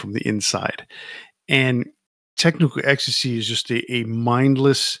band from the inside. And Technical Ecstasy is just a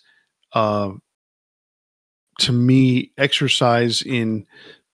mindless, to me, exercise in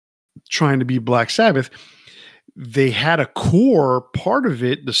trying to be Black Sabbath. They had a core part of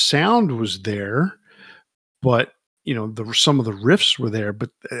it. The sound was there, but some of the riffs were there. But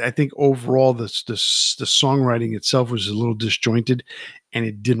I think overall, the songwriting itself was a little disjointed, and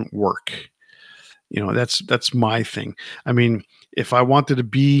it didn't work. That's my thing. I mean, if I wanted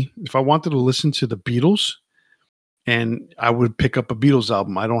to listen to the Beatles, and I would pick up a Beatles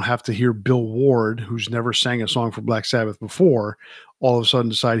album, I don't have to hear Bill Ward, who's never sang a song for Black Sabbath before, all of a sudden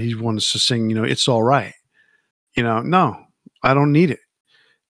decide he wants to sing, It's All Right. No, I don't need it.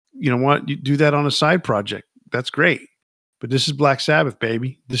 You know what? You do that on a side project. That's great. But this is Black Sabbath,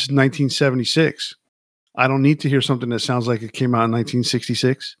 baby. This is 1976. I don't need to hear something that sounds like it came out in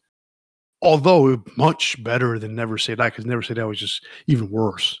 1966. Although much better than Never Say Die, because Never Say Die was just even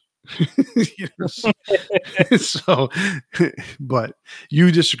worse. So, but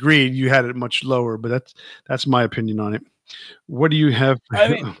you disagreed. You had it much lower, but that's my opinion on it. What do you have? I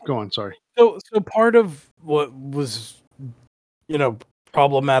mean, Go on. Sorry. so part of what was, you know,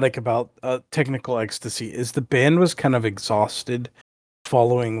 problematic about Technical Ecstasy is the band was kind of exhausted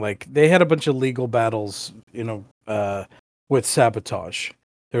following, like, they had a bunch of legal battles, with Sabotage.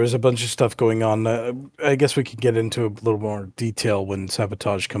 There was a bunch of stuff going on. I guess we could get into a little more detail when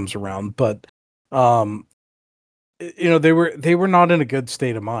Sabotage comes around, but um, they were not in a good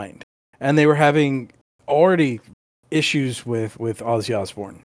state of mind, and they were having already issues with Ozzy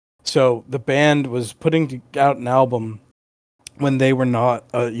Osbourne. So the band was putting out an album when they were not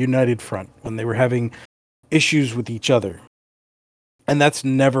a united front, when they were having issues with each other. And that's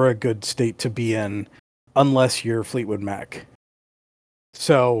never a good state to be in unless you're Fleetwood Mac.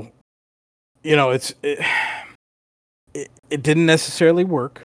 So, it didn't necessarily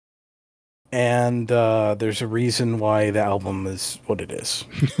work. And there's a reason why the album is what it is.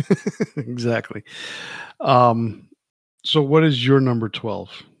 Exactly. So what is your number 12?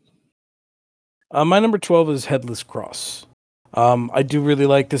 My number 12 is Headless Cross. I do really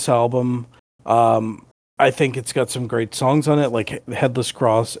like this album. I think it's got some great songs on it, like Headless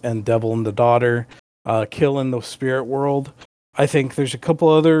Cross and Devil and the Daughter, Kill in the Spirit World. I think there's a couple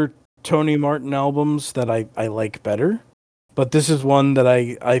other Tony Martin albums that I like better, but this is one that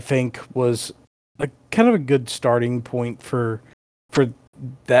I think was a kind of a good starting point for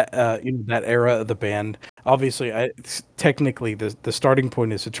that that era of the band. Obviously, technically the starting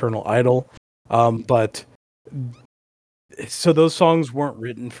point is Eternal Idol, but so those songs weren't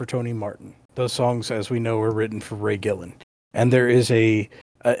written for Tony Martin. Those songs, as we know, were written for Ray Gillen. And there is a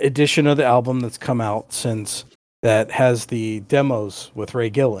edition of the album that's come out since that has the demos with Ray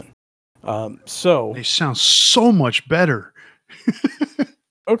Gillen. So they sound so much better.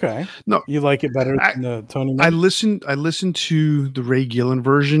 Okay, no, you like it better than the Tony I Martin? I listened to the Ray Gillen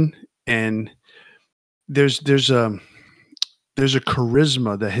version, and there's a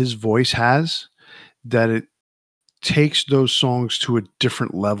charisma that his voice has that it takes those songs to a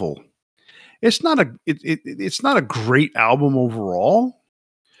different level. It's not a great album overall,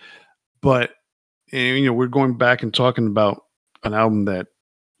 but we're going back and talking about an album that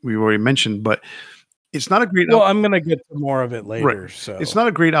we already mentioned, but it's not a great Well, I'm gonna get to more of it right. later. So It's not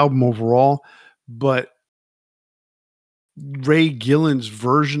a great album overall, but Ray Gillen's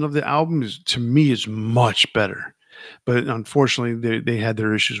version of the album is, to me, is much better. But unfortunately, they had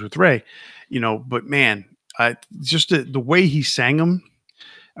their issues with Ray, But man, I just the way he sang them.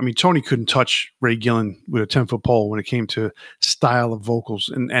 I mean, Tony couldn't touch Ray Gillen with a 10-foot pole when it came to style of vocals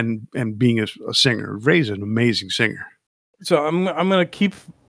and being a singer. Ray's an amazing singer. so I'm gonna keep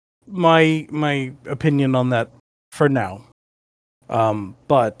my opinion on that for now.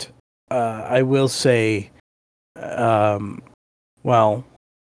 But I will say, well,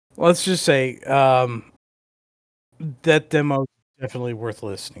 let's just say that demo is definitely worth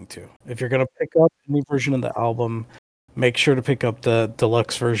listening to. If you're gonna pick up any version of the album, make sure to pick up the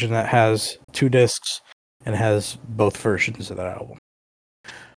deluxe version that has 2 discs and has both versions of that album.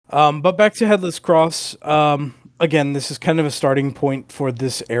 But back to Headless Cross. Again, this is kind of a starting point for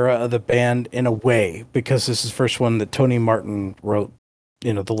this era of the band in a way, because this is the first one that Tony Martin wrote,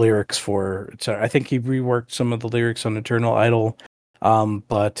 the lyrics for. So I think he reworked some of the lyrics on Eternal Idol.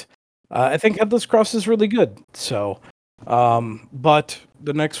 But I think Headless Cross is really good. So, but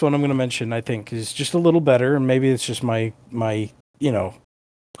the next one I'm going to mention, I think, is just a little better, and maybe it's just my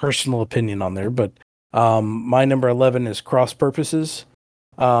personal opinion on there. But my number 11 is Cross Purposes.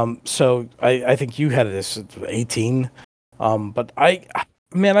 So I think you had this at 18. But I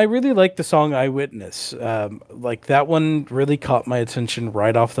really like the song Eyewitness. Like that one really caught my attention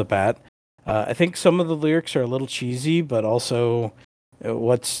right off the bat. I think some of the lyrics are a little cheesy, but also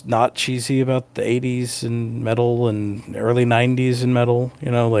what's not cheesy about the 80s and metal and early 90s and metal,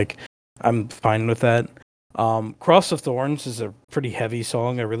 like I'm fine with that. Cross of Thorns is a pretty heavy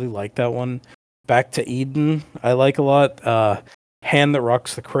song. I really like that one. Back to Eden, I like a lot. Hand That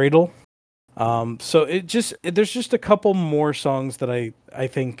Rocks the Cradle. So there's just a couple more songs that I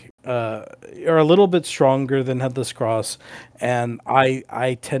think are a little bit stronger than Headless Cross, and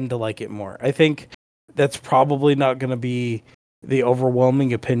I tend to like it more. I think that's probably not going to be the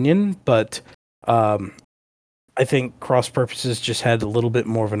overwhelming opinion, but I think Cross Purposes just had a little bit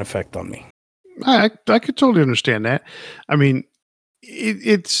more of an effect on me. I could totally understand that. I mean,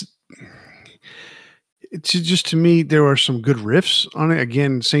 it's just, to me, there are some good riffs on it.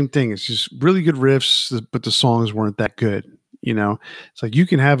 Again, same thing. It's just really good riffs, but the songs weren't that good. It's like you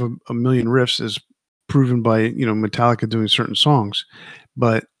can have a million riffs, as proven by Metallica doing certain songs,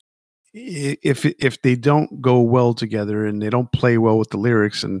 but if they don't go well together and they don't play well with the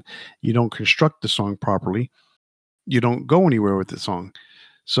lyrics and you don't construct the song properly, you don't go anywhere with the song.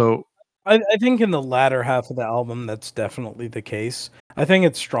 So I think in the latter half of the album, that's definitely the case. I think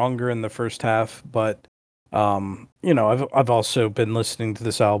it's stronger in the first half, but I've also been listening to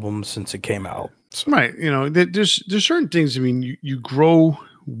this album since it came out. So right, there's certain things. I mean, you grow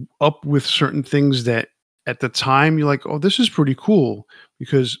up with certain things that at the time you're like, oh, this is pretty cool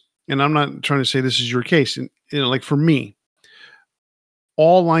because. And I'm not trying to say this is your case. And like for me,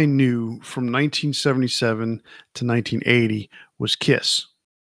 all I knew from 1977 to 1980 was Kiss.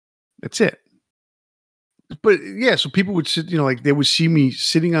 That's it. But yeah, so people would sit, like they would see me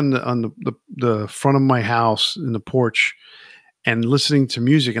sitting on the front of my house in the porch and listening to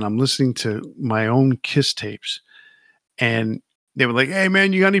music, and I'm listening to my own Kiss tapes, and they were like, "Hey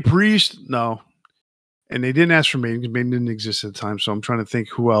man, you got any Priest?" No, and they didn't ask for me because Maiden didn't exist at the time. So I'm trying to think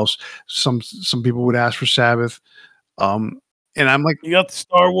who else. Some people would ask for Sabbath, and I'm like, you got the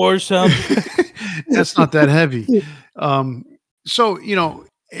Star Wars soundtrack. that's not that heavy. Um, so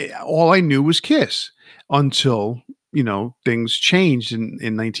all I knew was Kiss until things changed in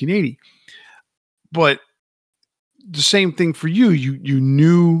 1980. But the same thing for you.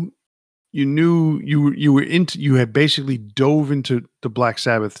 You were into, you had basically dove into the Black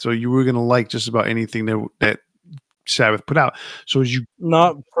Sabbath, so you were gonna like just about anything that Sabbath put out. So as you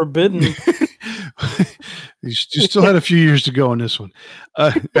Not forbidden. you still had a few years to go on this one.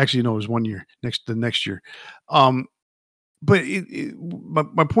 Actually, no, it was 1 year. The next year. But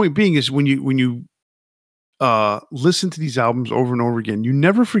my point being is when you listen to these albums over and over again, you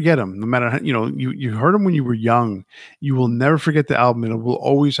never forget them. No matter how, you heard them when you were young, you will never forget the album, and it will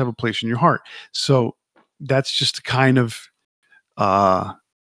always have a place in your heart. So that's just the kind of uh,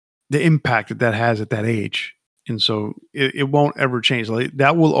 the impact that has at that age, and so it won't ever change. Like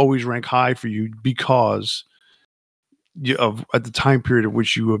that will always rank high for you because of at the time period at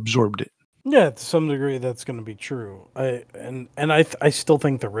which you absorbed it. Yeah, to some degree, that's going to be true. I still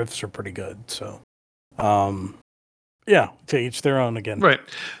think the riffs are pretty good. So, um, yeah, to each their own again. Right.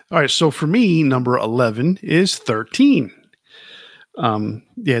 All right. So for me, number 11 is 13.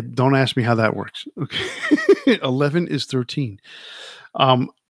 Yeah, don't ask me how that works. Okay. 11 is 13. Um,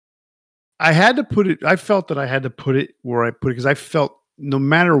 I had to put it, I felt that I had to put it where I put it because I felt no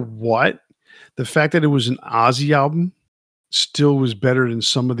matter what, the fact that it was an Ozzy album still was better than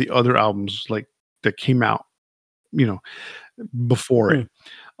some of the other albums like that came out, you know, before it.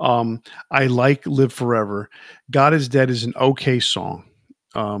 Hmm. I like Live Forever. God is Dead is an okay song.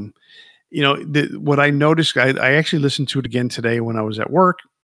 Um, what I noticed, I actually listened to it again today when I was at work.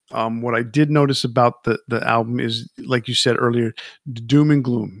 What I did notice about the album is, like you said earlier, the doom and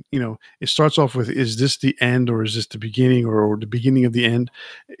gloom. It starts off with, "Is this the end, or is this the beginning, or the beginning of the end?"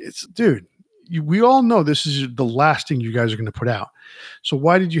 It's, dude, we all know this is the last thing you guys are going to put out. So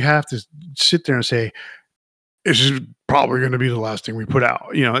why did you have to sit there and say, "This is probably going to be the last thing we put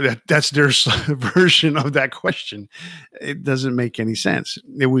out"? That's their version of that question. It doesn't make any sense.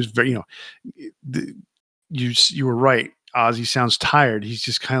 It was very, the, you were right. Ozzy sounds tired. He's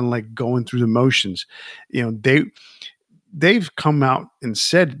just kind of like going through the motions. They've come out and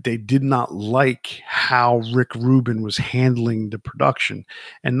said they did not like how Rick Rubin was handling the production,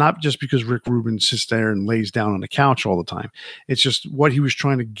 and not just because Rick Rubin sits there and lays down on the couch all the time. It's just what he was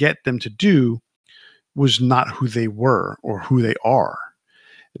trying to get them to do was not who they were or who they are.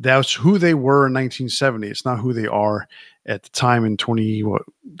 That's who they were in 1970. It's not who they are at the time in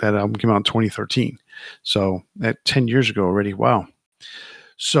that album came out in 2013. So that 10 years ago already. Wow.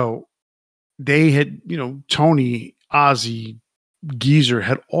 So they had, Tony, Ozzy, Geezer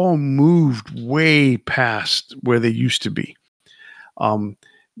had all moved way past where they used to be.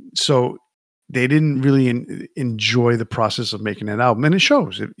 So they didn't really enjoy the process of making that album, and it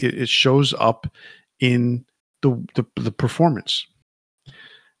shows. It shows up in the performance.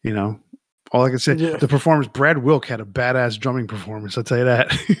 All I can say, Yeah, the performance. Brad Wilk had a badass drumming performance. I'll tell you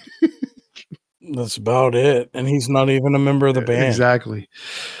that. that's about it. And he's not even a member of the band. Exactly.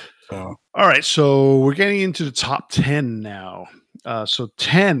 So All right, so we're getting into the top 10 now. So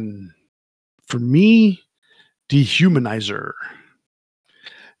 10 for me, Dehumanizer.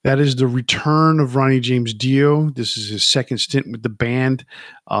 That is the return of Ronnie James Dio. This is his second stint with the band.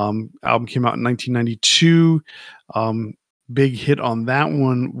 Album came out in 1992. big hit on that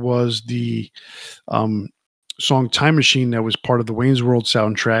one was the um, song "Time Machine" that was part of the Wayne's World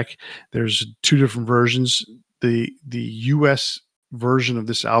soundtrack. There's two different versions. The U.S. version of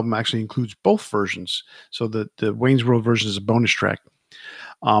this album actually includes both versions. So the Wayne's World version is a bonus track.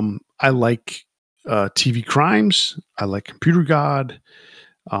 I like TV Crimes. I like Computer God.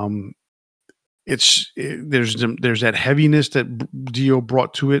 Um, there's that heaviness that Dio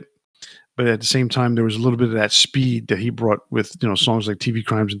brought to it, but at the same time there was a little bit of that speed that he brought with songs like TV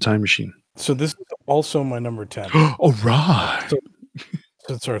Crimes and Time Machine. So this is also my number 10. All right. So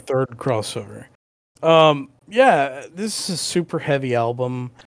it's our third crossover. Yeah, this is a super heavy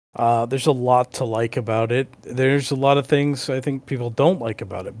album. There's a lot to like about it. There's a lot of things I think people don't like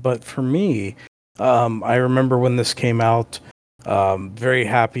about it, but for me, I remember when this came out, very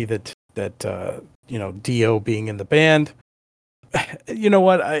happy that Dio being in the band. You know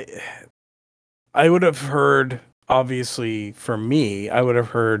what? I would have heard, obviously for me, I would have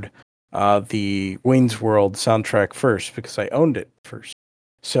heard the Wayne's World soundtrack first because I owned it first.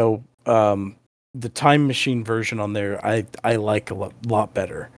 So the Time Machine version on there, I like a lot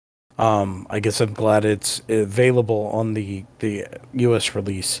better. I guess I'm glad it's available on the US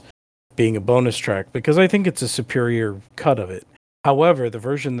release, being a bonus track, because I think it's a superior cut of it. However, the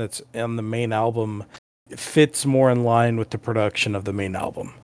version that's on the main album fits more in line with the production of the main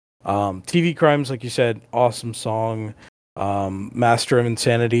album. TV Crimes, like you said, awesome song. Master of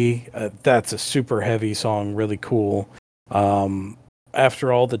Insanity, that's a super heavy song, really cool.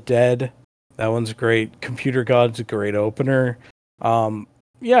 After All the Dead, that one's great. Computer God's a great opener.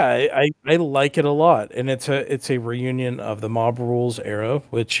 Yeah, I like it a lot, and it's a reunion of the Mob Rules era,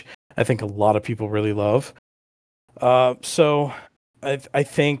 which I think a lot of people really love. So I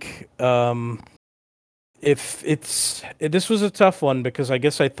think if this was a tough one because I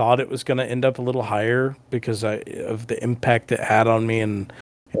guess I thought it was going to end up a little higher because of the impact it had on me and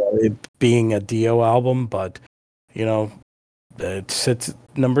it being a Dio album, but it sits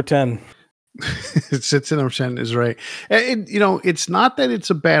at number 10. It sits at number 10 is right. And it's not that it's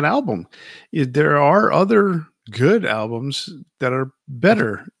a bad album. There are other good albums that are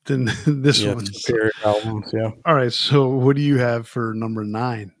better than this one. Superior albums, yeah. All right, so what do you have for number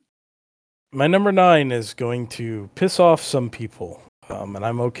 9? My number 9 is going to piss off some people, and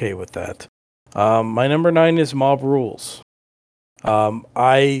I'm okay with that. My number 9 is Mob Rules.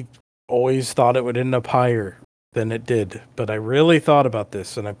 I always thought it would end up higher than it did, but I really thought about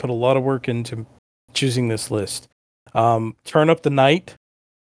this, and I put a lot of work into choosing this list. Turn Up the Night,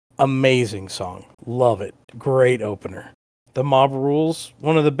 amazing song. Love it. Great opener. The Mob Rules,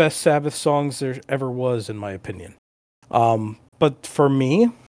 one of the best Sabbath songs there ever was, in my opinion. But for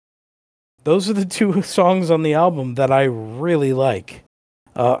me, those are the two songs on the album that I really like.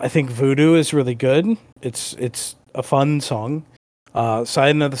 I think Voodoo is really good. It's a fun song.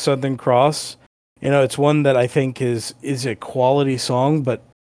 Sign of the Southern Cross, it's one that I think is a quality song, but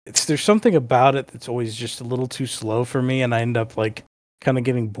there's something about it that's always just a little too slow for me, and I end up like kind of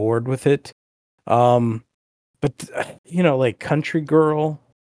getting bored with it. But like Country Girl.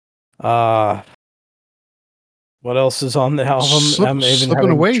 What else is on the album? Slipping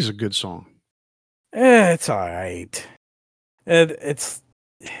Away is a good song. It's all right. It's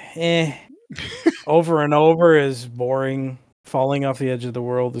Over and Over is boring. Falling Off the Edge of the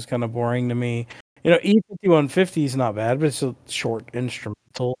World is kind of boring to me. E5150 is not bad, but it's a short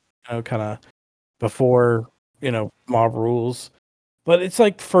instrumental, kind of before, Mob Rules. But it's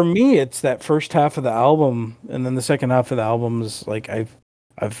like, for me, it's that first half of the album, and then the second half of the album is like, I've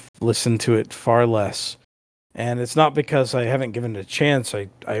listened to it far less. And it's not because I haven't given it a chance. I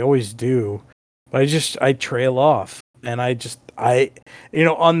always do. But I trail off. And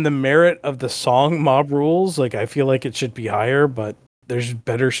on the merit of the song Mob Rules, like I feel like it should be higher, but there's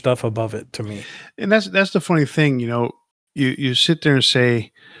better stuff above it to me. And that's the funny thing, you sit there and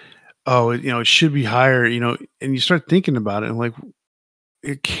say, oh, it should be higher, and you start thinking about it and like,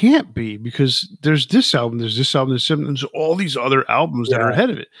 it can't be because there's this album, there's all these other albums that are ahead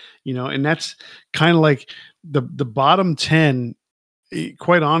of it, and that's kind of like the bottom 10.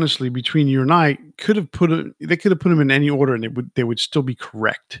 Quite honestly, between you and I, they could have put them in any order, and they would still be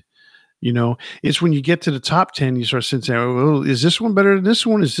correct. It's when you get to the top 10, you start saying, "Well, is this one better than this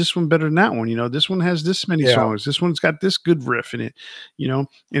one? Is this one better than that one? This one has this many songs. This one's got this good riff in it. And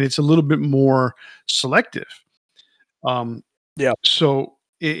it's a little bit more selective." So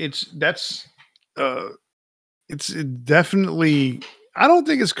it's definitely. I don't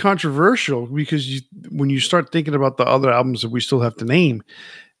think it's controversial because when you start thinking about the other albums that we still have to name,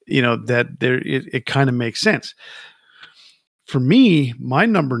 that it kind of makes sense. For me, my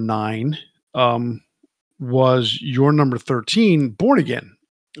number 9 was your number 13, Born Again.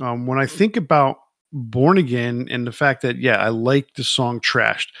 When I think about Born Again and the fact that, yeah, I like the song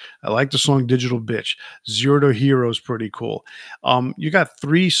Trashed. I like the song Digital Bitch. Zero to Hero is pretty cool. You got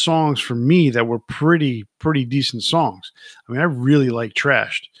three songs for me that were pretty decent songs. I mean, I really like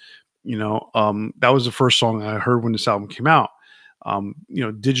Trashed. That was the first song I heard when this album came out.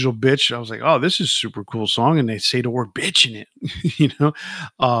 Digital Bitch, I was like, oh, this is a super cool song. And they say the word bitch in it, you know?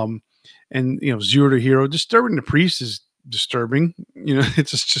 And Zero to Hero, Disturbing the Priest is disturbing.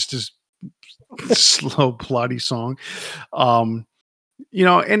 It's just this slow, plotty song. And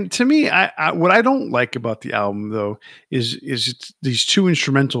to me, I what I don't like about the album though is it's these two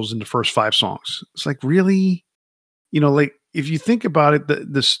instrumentals in the first five songs. It's like, really, like if you think about it,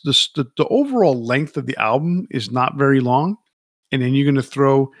 the overall length of the album is not very long, and then you're going to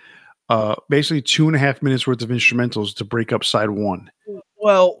throw basically 2.5 minutes worth of instrumentals to break up side one.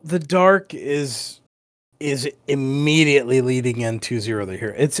 Well, The Dark is immediately leading into Zero the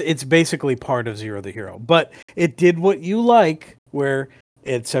Hero. It's basically part of Zero the Hero, but it did what you like, where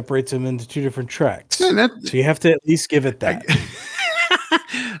it separates them into two different tracks. Yeah, so you have to at least give it that.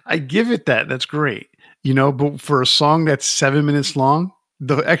 I give it that. That's great. But for a song that's 7 minutes long,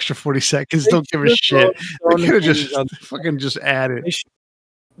 the extra 40 seconds don't give a shit. They could have just fucking just added.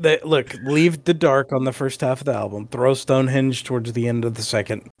 Look, leave The Dark on the first half of the album, throw Stonehenge towards the end of the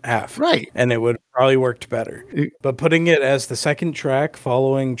second half. Right. And it would probably worked better. But putting it as the second track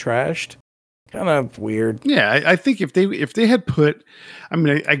following Trashed, kind of weird. Yeah, I think if they had put,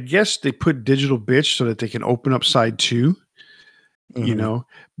 I guess they put Digital Bitch so that they can open up side two,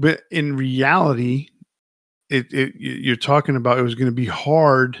 but in reality, you're talking about it was going to be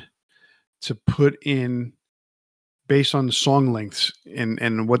hard to put in based on the song lengths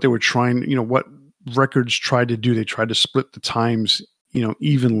and what they were trying, what records tried to do. They tried to split the times,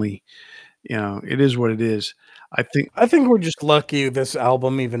 evenly. It is what it is. I think we're just lucky this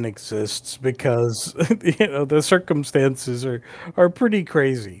album even exists because the circumstances are pretty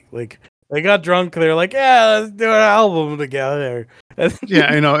crazy. Like they got drunk, they're like, yeah, let's do an album together. Yeah,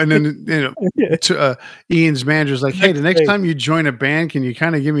 I know. And then Ian's manager's like, hey, the next time you join a band, can you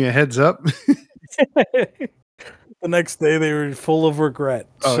kind of give me a heads up? The next day they were full of regret.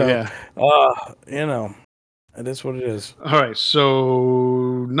 Oh, so, yeah. It is what it is. All right.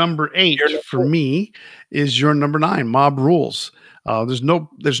 So number 8 for me is your number 9, Mob Rules. There's no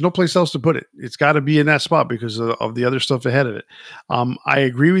place else to put it. It's got to be in that spot because of the other stuff ahead of it. I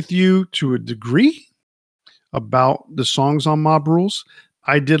agree with you to a degree about the songs on Mob Rules.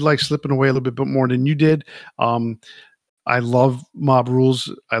 I did like Slipping Away a little bit more than you did. I love Mob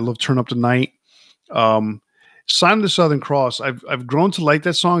Rules. I love Turn Up the Night. Sign of the Southern Cross. I've grown to like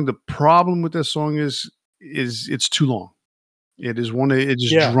that song. The problem with that song is it's too long. It is it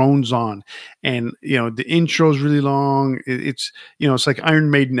just drones on, and the intro is really long. It's like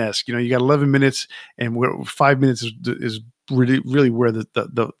Iron Maiden-esque. You got 11 minutes, and 5 minutes is really where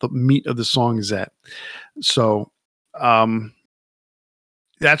the meat of the song is at. So,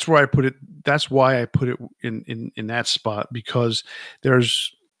 that's where I put it. That's why I put it in that spot, because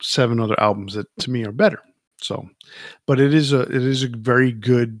there's 7 other albums that to me are better. So, but it is a very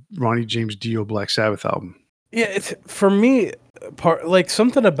good Ronnie James Dio Black Sabbath album. Yeah, it's for me. Like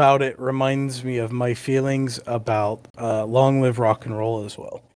something about it reminds me of my feelings about Long Live Rock and Roll as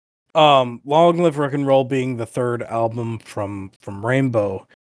well. Long Live Rock and Roll being the third album from Rainbow.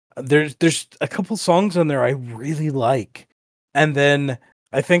 There's a couple songs on there I really like, and then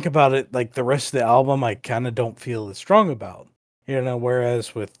I think about it like the rest of the album I kind of don't feel as strong about.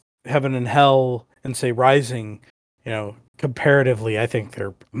 Whereas with Heaven and Hell and say Rising, comparatively, I think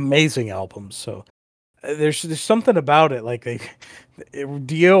they're amazing albums. So there's something about it. Like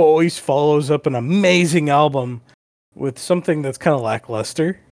Dio always follows up an amazing album with something that's kind of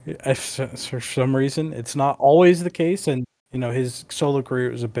lackluster. For some reason, it's not always the case, and his solo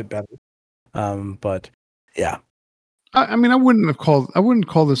career was a bit better. But yeah, I wouldn't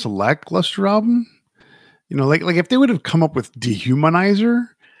call this a lackluster album. Like if they would have come up with Dehumanizer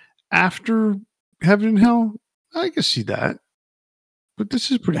after Heaven and Hell, I can see that. But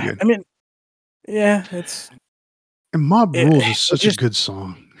this is pretty good. Yeah, it's and Mob Rules is such a good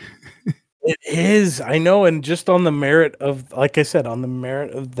song. It is, I know, and just on the merit of, like I said, on the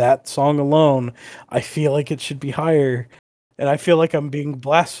merit of that song alone, I feel like it should be higher. And I feel like I'm being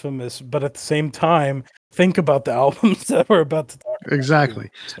blasphemous, but at the same time, think about the albums that we're about to talk about. Exactly.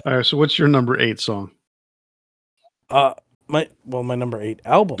 All right, so what's your number 8 song? My number 8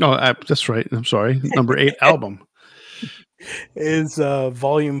 album. Oh, that's right. I'm sorry. Number 8 album is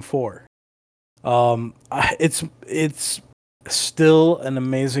Volume 4. It's still an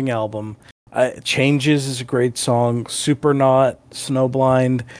amazing album. Changes is a great song. Supernaut,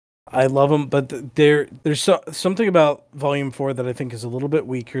 Snowblind, I love them, but something about Volume 4 that I think is a little bit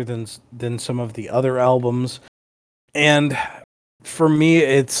weaker than some of the other albums. And for me,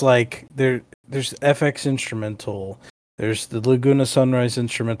 it's like there's FX instrumental, there's the Laguna Sunrise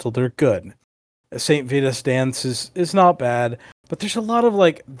instrumental. They're good. Saint Vitus Dance is not bad, but there's a lot of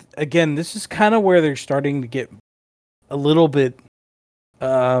like, again, this is kind of where they're starting to get a little bit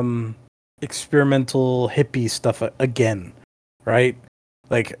experimental hippie stuff again, right?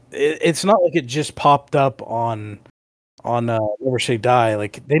 Like it's not like it just popped up on Never Say Die.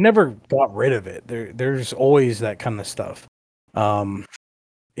 Like they never got rid of it. There's always that kind of stuff. Um,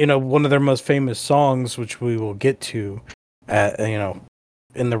 one of their most famous songs, which we will get to,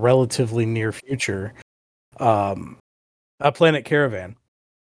 in the relatively near future, A Planet Caravan,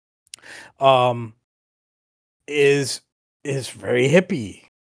 um, is very hippie.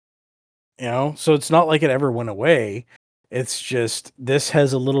 So it's not like it ever went away. It's just this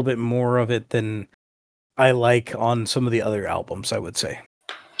has a little bit more of it than I like on some of the other albums, I would say.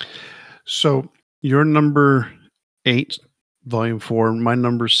 So your number 8, Volume 4. My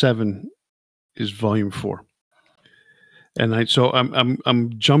number 7 is Volume 4. And I'm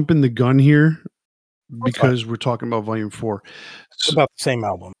jumping the gun here because we're talking about Volume 4. It's about the same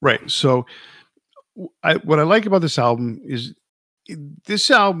album, right? So what I like about this album is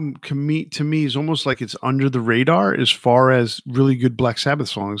this album to me is almost like it's under the radar as far as really good Black Sabbath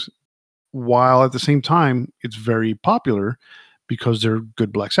songs, while at the same time it's very popular because they're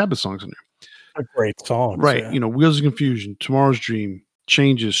good Black Sabbath songs in there. They're great songs, right? Yeah. Wheels of Confusion, Tomorrow's Dream,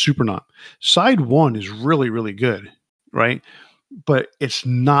 Changes, Supernaut. Side 1 is really, really good, right? But it's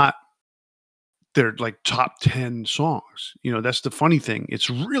not their like top 10 songs. That's the funny thing. It's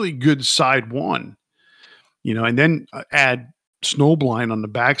really good side 1, and then add Snowblind on the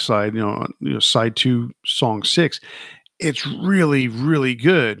backside, side 2, song 6. It's really, really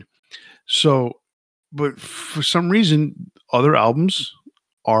good. So, but for some reason, other albums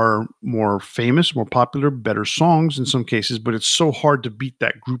are more famous, more popular, better songs in some cases, but it's so hard to beat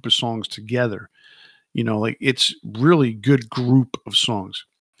that group of songs together. Like it's really good group of songs.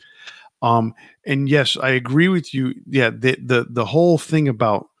 And yes, I agree with you. Yeah, the whole thing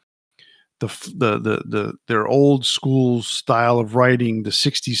about their old school style of writing, the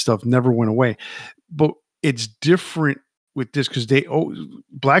 60s stuff never went away. But it's different with this because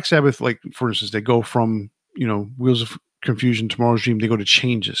Black Sabbath, like for instance, they go from Wheels of Confusion, Tomorrow's Dream, they go to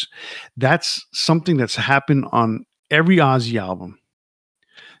Changes. That's something that's happened on every Ozzy album.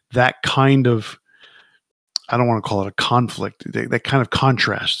 That kind of, I don't want to call it a conflict, that kind of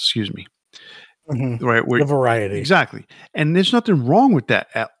contrast, excuse me. Mm-hmm. Right? The variety. Exactly. And there's nothing wrong with that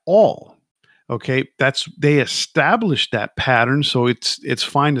at all. Okay. They established that pattern. So it's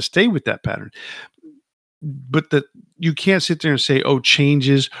fine to stay with that pattern. But you can't sit there and say, oh,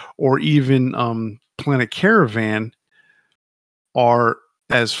 Changes or even Planet Caravan are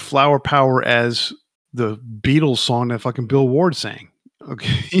as flower power as the Beatles song that fucking Bill Ward sang.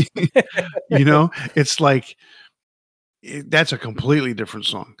 Okay. It's like that's a completely different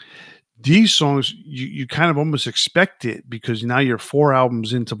song. These songs, you kind of almost expect it because now you're 4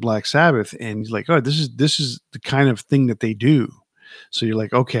 albums into Black Sabbath and you're like, oh, this is the kind of thing that they do. So you're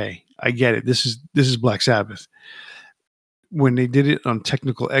like, okay, I get it. This is Black Sabbath. When they did it on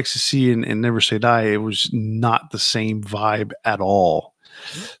Technical Ecstasy and Never Say Die, it was not the same vibe at all.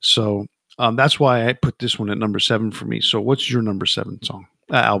 So that's why I put this one at number 7 for me. So what's your number 7 song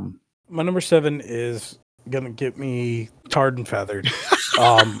album? My number 7 is gonna get me tarred and feathered.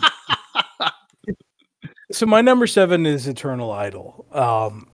 So my number 7 is Eternal Idol.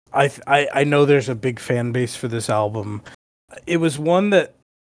 I know there's a big fan base for this album. It was one that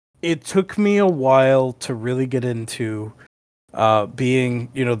it took me a while to really get into, being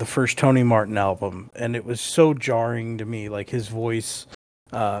the first Tony Martin album, and it was so jarring to me. Like his voice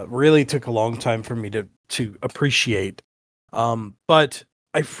really took a long time for me to appreciate. But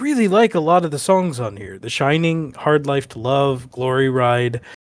I really like a lot of the songs on here: The Shining, Hard Life to Love, Glory Ride,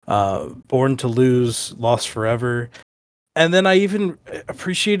 Born to Lose, Lost Forever. And then I even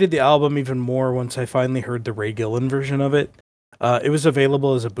appreciated the album even more once I finally heard the Ray Gillen version of it. It was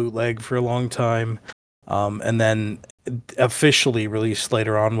available as a bootleg for a long time, and then officially released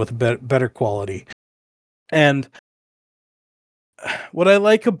later on with better quality. And what I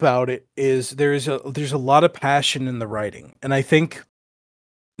like about it is there's a lot of passion in the writing, and I think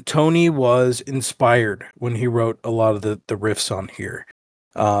Tony was inspired when he wrote a lot of the riffs on here.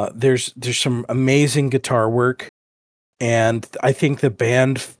 There's some amazing guitar work, and I think the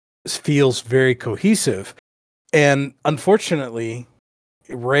band feels very cohesive. And unfortunately,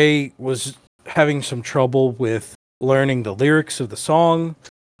 Ray was having some trouble with learning the lyrics of the song.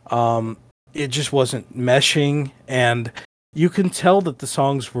 Um, it just wasn't meshing, and you can tell that the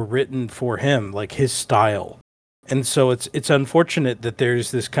songs were written for him, like his style. And so it's unfortunate that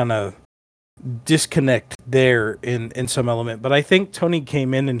there's this kind of disconnect there in some element. But I think Tony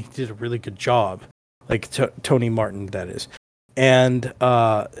came in and he did a really good job, like Tony Martin, that is. And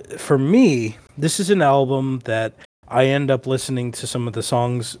for me, this is an album that I end up listening to some of the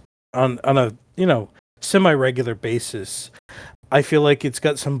songs on a semi regular basis. I feel like it's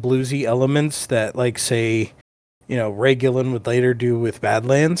got some bluesy elements that, like, say, Ray Gillen would later do with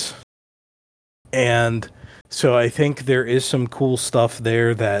Badlands. And so I think there is some cool stuff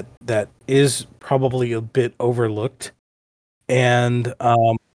there that is probably a bit overlooked. And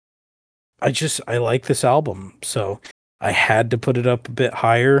I like this album, so I had to put it up a bit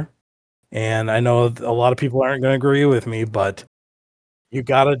higher. And I know a lot of people aren't going to agree with me, but you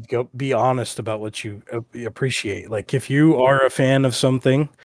gotta go be honest about what you appreciate. Like, if you are a fan of something,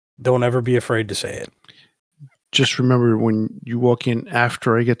 don't ever be afraid to say it. Just remember, when you walk in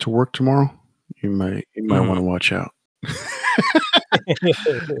after I get to work tomorrow, you might want to watch out.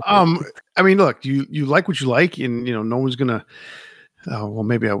 I mean, look, you like what you like, and no one's gonna. Well,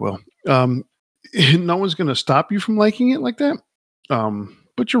 maybe I will. No one's gonna stop you from liking it like that.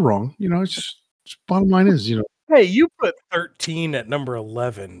 But you're wrong. It's bottom line is, Hey, you put 13 at number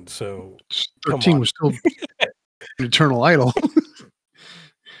 11, so come 13 on. was still an eternal idol.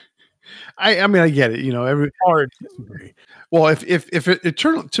 I mean, I get it. Every Hard to disagree. well, if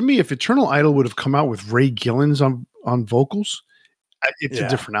Eternal Idol would have come out with Ray Gillen's on vocals, it's a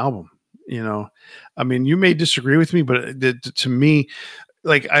different album. I mean, you may disagree with me, but to me,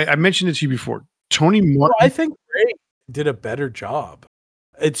 like I mentioned it to you before, Tony Martin. Well, I think Ray did a better job.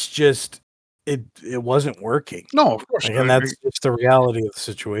 It's just it wasn't working. No, of course, And that's just the reality of the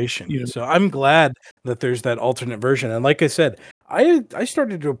situation. So I'm glad that there's that alternate version. And like I said, I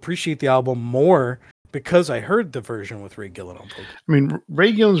started to appreciate the album more because I heard the version with Ray Gillen on vocals. I mean,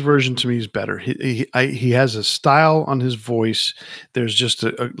 Ray Gillen's version to me is better. He has a style on his voice. There's just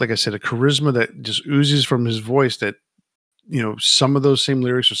like I said, a charisma that just oozes from his voice that, some of those same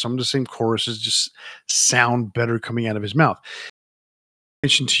lyrics or some of the same choruses just sound better coming out of his mouth. I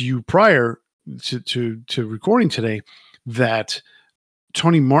mentioned to you prior to recording today that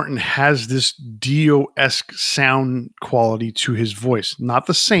Tony Martin has this Dio-esque sound quality to his voice. Not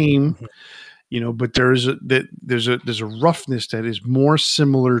the same, but there's a roughness that is more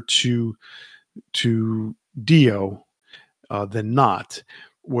similar to Dio than not.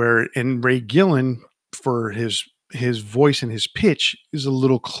 Where in Ray Gillen, for his voice and his pitch, is a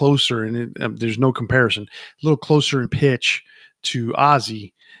little closer, and there's no comparison. A little closer in pitch to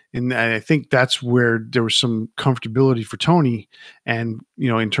Ozzy. And I think that's where there was some comfortability for Tony, and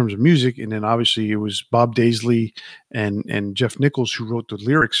in terms of music. And then obviously it was Bob Daisley and Jeff Nichols who wrote the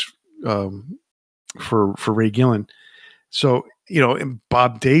lyrics for Ray Gillen. So and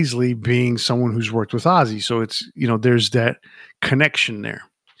Bob Daisley being someone who's worked with Ozzy, so it's there's that connection there.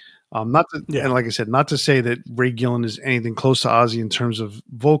 And like I said, not to say that Ray Gillen is anything close to Ozzy in terms of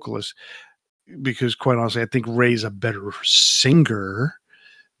vocalist, because quite honestly, I think Ray's a better singer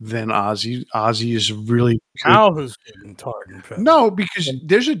than Ozzy. Ozzy is really Now who's getting tarred and feathered? No, because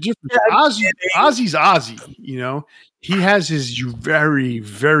there's a difference. Ozzy's Ozzy. He has his very,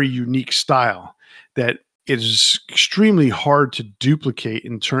 very unique style that is extremely hard to duplicate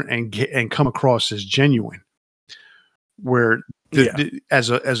and come across as genuine. Where as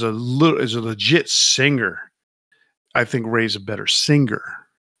a legit singer, I think Ray's a better singer.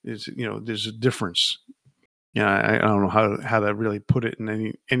 There's a difference. I don't know how to really put it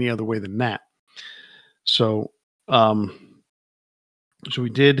in any other way than that. So, so we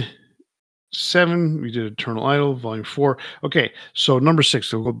did 7. We did Eternal Idol, Volume 4. Okay, so number 6.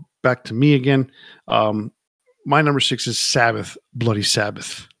 So we'll go back to me again. My number 6 is Sabbath, Bloody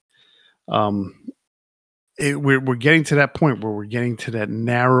Sabbath. We're getting to that point where we're getting to that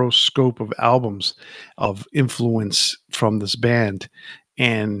narrow scope of albums of influence from this band.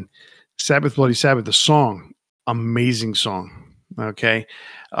 And Sabbath, Bloody Sabbath, the song, amazing song. Okay.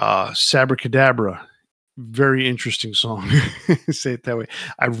 Sabracadabra, very interesting song. Say it that way.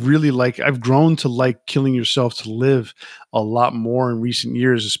 I've grown to like Killing Yourself to Live a lot more in recent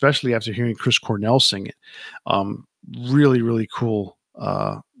years, especially after hearing Chris Cornell sing it. Really, really cool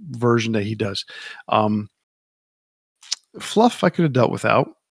version that he does. Fluff I could have dealt without,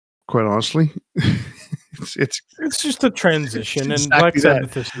 quite honestly. it's just a transition, it's and Black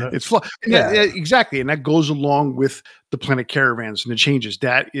exactly Sabbath it's fluff. Yeah, exactly, and that goes along with the Planet Caravans and the changes.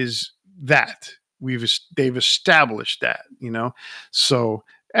 That is that they've established that, so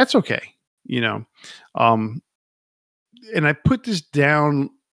that's okay. you know. Um, and I put this down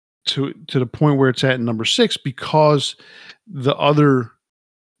to the point where it's at number 6 because the other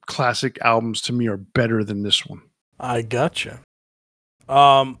classic albums to me are better than this one. I gotcha.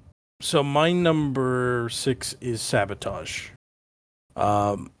 Um, so my number 6 is Sabotage.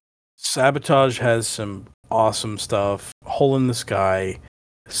 Um, Sabotage has some awesome stuff. Hole in the Sky,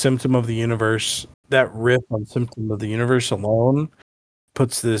 Symptom of the Universe. That riff on Symptom of the Universe alone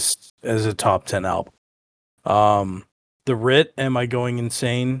puts this as a top 10 album. The Writ, Am I Going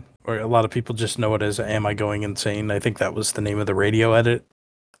Insane? Or a lot of people just know it as Am I Going Insane? I think that was the name of the radio edit.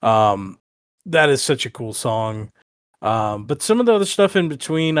 That is such a cool song. But some of the other stuff in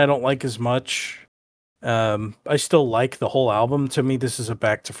between I don't like as much. I still like the whole album. To me, this is a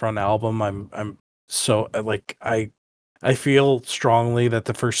back to front album. I'm so like I feel strongly that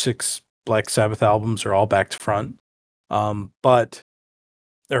the first 6 Black Sabbath albums are all back to front. But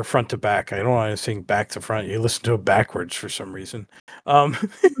they're front to back. I don't want to sing back to front. You listen to it backwards for some reason. Um,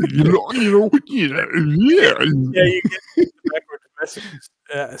 Yeah. yeah, you get the backwards messages.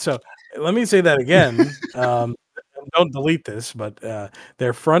 So let me say that again. Don't delete this, but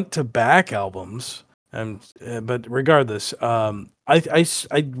they're front to back albums. But regardless,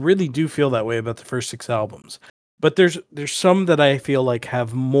 I really do feel that way about the first 6 albums. But there's some that I feel like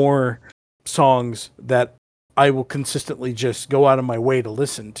have more songs that I will consistently just go out of my way to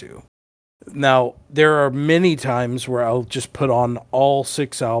listen to. Now, there are many times where I'll just put on all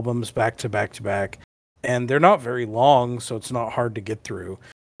 6 albums back to back to back, and they're not very long, so it's not hard to get through.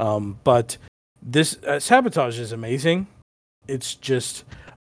 But this Sabotage is amazing. It's just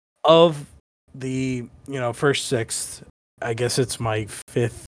of the first 6, I guess it's my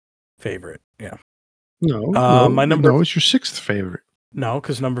 5th favorite. Yeah. My number. No, it's your 6th favorite. No,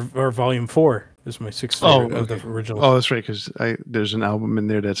 because volume 4 is my 6th favorite of the original. Oh, that's right. Because there's an album in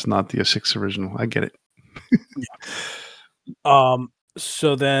there that's not the 6th original. I get it. Yeah.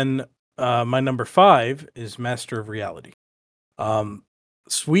 So then, my number 5 is Master of Reality.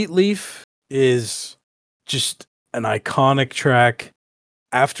 Sweet Leaf is just an iconic track.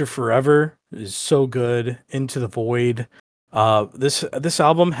 After Forever is so good. Into the Void. This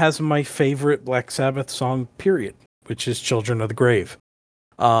album has my favorite Black Sabbath song, period, which is Children of the Grave.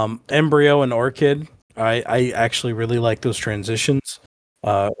 Embryo and Orchid, I actually really like those transitions,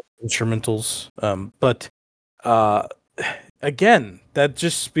 instrumentals. But again, that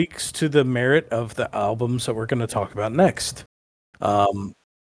just speaks to the merit of the albums that we're going to talk about next.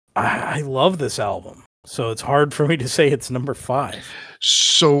 I love this album, so it's hard for me to say it's number 5.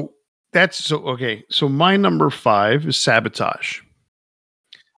 So okay. So my number 5 is Sabotage.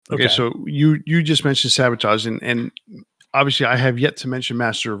 Okay. So you just mentioned Sabotage, and obviously I have yet to mention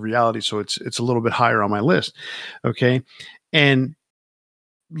Master of Reality, so it's a little bit higher on my list. Okay. And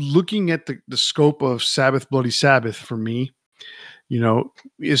looking at the scope of Sabbath Bloody Sabbath for me,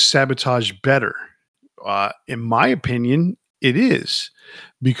 is Sabotage better? In my opinion, it is,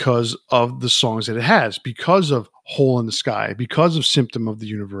 because of the songs that it has, because of Hole in the Sky, because of Symptom of the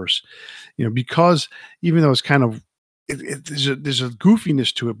Universe, because even though it's kind of there's a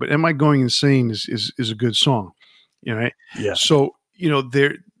goofiness to it, but Am I Going Insane is a good song, right? Yeah. So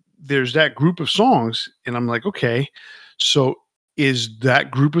there's that group of songs, and I'm like, okay, so is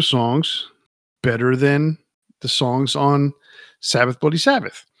that group of songs better than the songs on Sabbath Bloody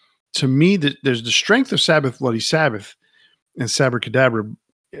Sabbath? To me, there's the strength of Sabbath Bloody Sabbath and Sabracadabra,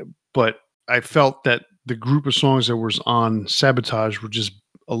 but I felt that the group of songs that was on Sabotage were just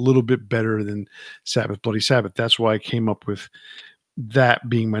a little bit better than Sabbath Bloody Sabbath. That's why I came up with that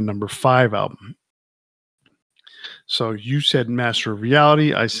being my number 5 album. So you said Master of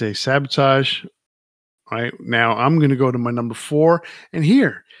Reality, I say Sabotage. All right, now I'm going to go to my number 4, and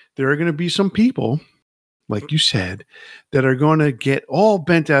here there are going to be some people, like you said, that are going to get all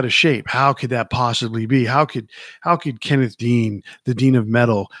bent out of shape. How could that possibly be? How could Kenneth Dean, the Dean of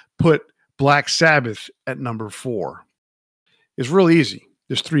Metal, put Black Sabbath at number 4? It's real easy.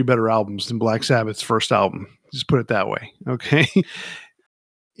 There's 3 better albums than Black Sabbath's first album. Just put it that way. Okay.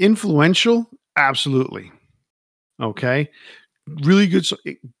 Influential? Absolutely. Okay. Really good.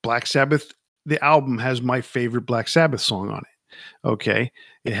 Black Sabbath, the album has my favorite Black Sabbath song on it. Okay.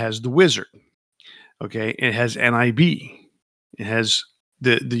 It has The Wizard. Okay. It has NIB. It has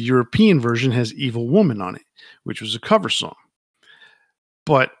the European version has Evil Woman on it, which was a cover song.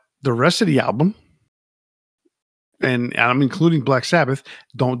 But the rest of the album, and I'm including Black Sabbath,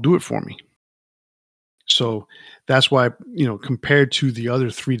 don't do it for me. So that's why, compared to the other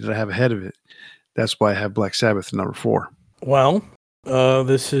 3 that I have ahead of it, that's why I have Black Sabbath at number 4. Well,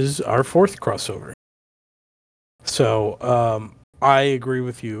 this is our 4th crossover. So I agree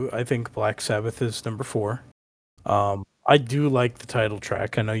with you. I think Black Sabbath is number 4. I do like the title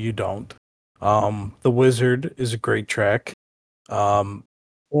track. I know you don't. The Wizard is a great track. Um,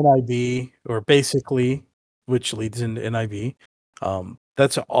 NIV, or basically, which leads into NIV.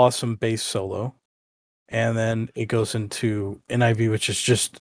 That's an awesome bass solo. And then it goes into NIV, which is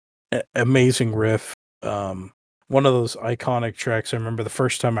just amazing riff. Um, One of those iconic tracks. I remember the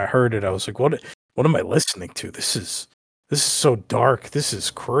first time I heard it, I was like, what am I listening to? This is so dark. This is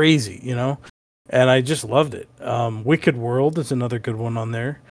crazy, you know? And I just loved it. Wicked World is another good one on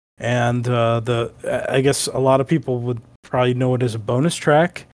there. And I guess a lot of people would probably know it as a bonus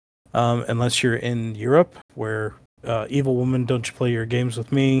track, unless you're in Europe, where Evil Woman, Don't You Play Your Games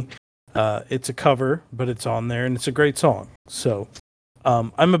With Me. It's a cover, but it's on there, and it's a great song. So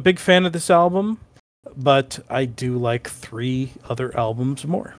I'm a big fan of this album, but I do like 3 other albums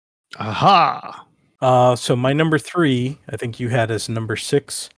more. Aha. So my number 3, I think you had as number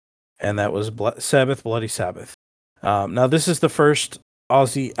 6, and that was Sabbath, Bloody Sabbath. Now this is the first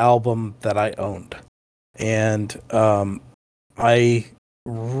Ozzy album that I owned, and I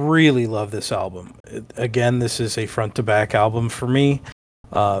really love this album. Again, this is a front to back album for me.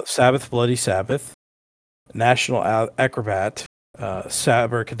 Sabbath, Bloody Sabbath, National Acrobat,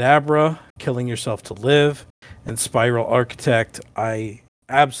 Sabracadabra, Killing Yourself to Live, and Spiral Architect. I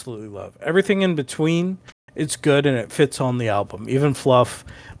absolutely love everything in between. It's good and it fits on the album. Even Fluff,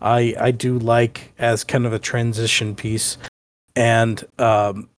 I do like as kind of a transition piece. And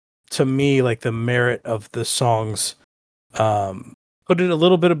to me, like the merit of the songs, put it a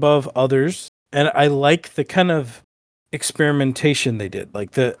little bit above others. And I like the kind of experimentation they did.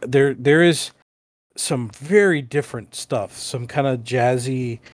 Like there is some very different stuff, some kind of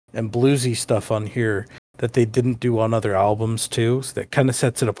jazzy and bluesy stuff on here that they didn't do on other albums too. So that kind of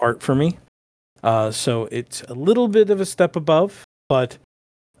sets it apart for me. So it's a little bit of a step above, but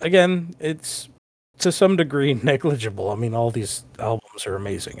again, it's to some degree negligible. I mean, all these albums are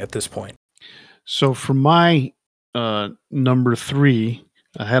amazing at this point. So for my number 3,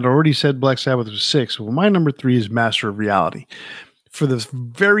 I had already said Black Sabbath was 6. Well, my number 3 is Master of Reality. For the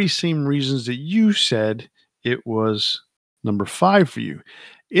very same reasons that you said it was number 5 for you.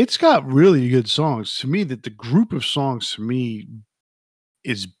 It's got really good songs. To me, that the group of songs to me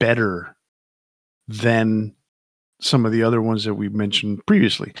is better than some of the other ones that we mentioned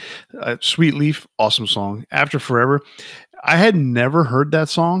previously. Sweet Leaf, awesome song. After Forever, I had never heard that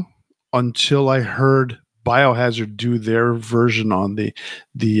song until I heard Biohazard do their version on the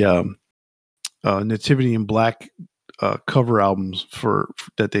Nativity in Black cover albums for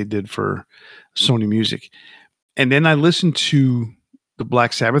that they did for Sony Music, and then I listened to the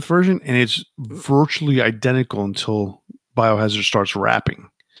Black Sabbath version, and it's virtually identical until Biohazard starts rapping.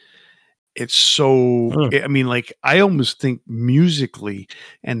 It's so, I mean, like, I almost think musically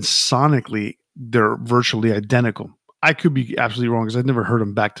and sonically, they're virtually identical. I could be absolutely wrong because I've never heard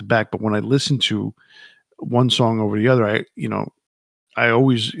them back to back, but when I listen to one song over the other,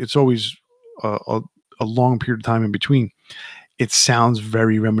 it's always a long period of time in between. It sounds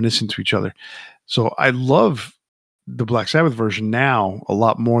very reminiscent to each other. So I love the Black Sabbath version now a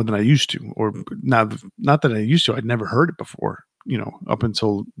lot more than I used to, or not that I used to. I'd never heard it before, up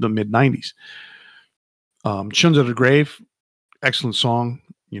until the mid '90s. Children of the Grave, excellent song.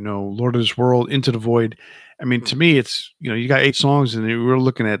 Lord of this World, Into the Void. I mean, to me, it's you got 8 songs, and we're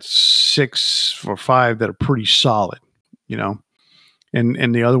looking at 6 or 5 that are pretty solid.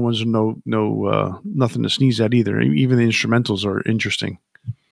 And the other ones are nothing to sneeze at either. Even the instrumentals are interesting.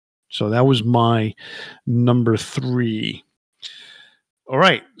 So that was my number 3. All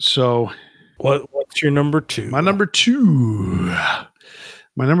right, so what's your number 2? My number two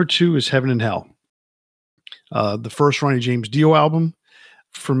is Heaven and Hell. The first Ronnie James Dio album.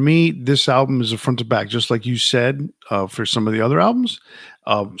 For me, this album is a front to back, just like you said, for some of the other albums.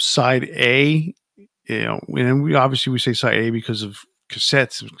 Side A, and we say side A because of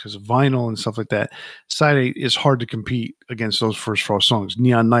cassettes, because of vinyl and stuff like that. Side A is hard to compete against those first 4 songs: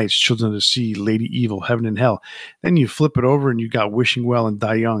 Neon Nights, Children of the Sea, Lady Evil, Heaven and Hell. Then you flip it over and you got Wishing Well and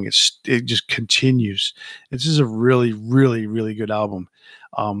Die Young. It just continues. This is a really, really, really good album.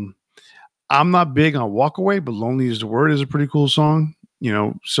 I'm not big on Walk Away, but Lonely Is the Word is a pretty cool song.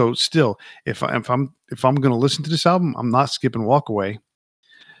 So still, if I'm going to listen to this album, I'm not skipping Walk Away.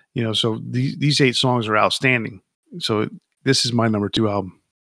 So these 8 songs are outstanding. So this is my number 2 album.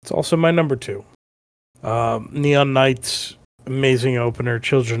 It's also my number 2. Neon Nights, amazing opener.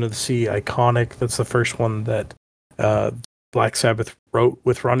 Children of the Sea, iconic. That's the first one that Black Sabbath wrote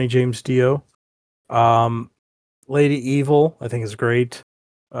with Ronnie James Dio. Lady Evil, I think, is great.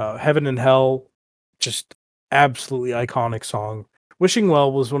 Heaven and Hell, just absolutely iconic song. Wishing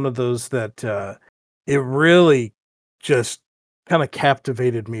Well was one of those that it really just kind of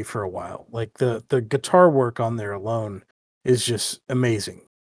captivated me for a while. Like the guitar work on there alone is just amazing.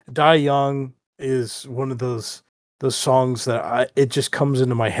 Die Young is one of those songs that it just comes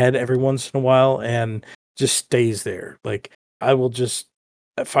into my head every once in a while and just stays there. Like I will just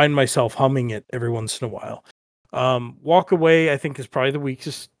find myself humming it every once in a while. Walk Away, I think, is probably the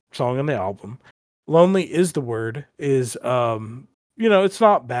weakest song on the album. Lonely is the Word is it's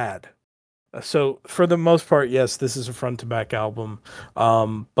not bad. So for the most part, yes, this is a front to back album.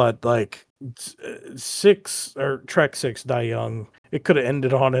 But like six or track six, Die Young, it could have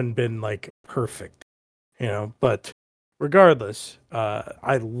ended on and been like perfect, But regardless,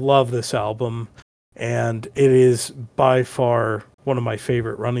 I love this album, and it is by far one of my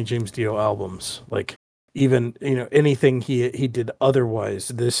favorite Ronnie James Dio albums. Like even anything he did otherwise,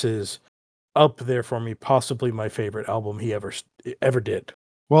 this is up there for me. Possibly my favorite album he ever did.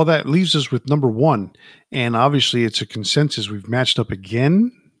 Well, that leaves us with number one, and obviously it's a consensus. We've matched up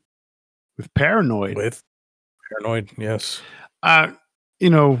again with Paranoid. With Paranoid, yes. Uh,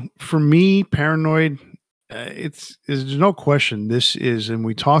 for me, Paranoid, there's no question. This is, and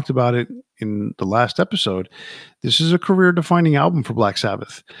we talked about it in the last episode. This is a career-defining album for Black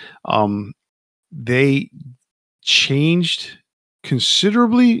Sabbath. They changed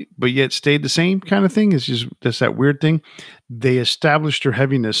considerably, but yet stayed the same kind of thing. It's just that weird thing. They established their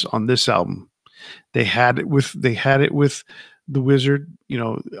heaviness on this album. They had it with the Wizard,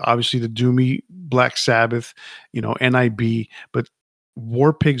 obviously the Doomy, Black Sabbath, NIB, but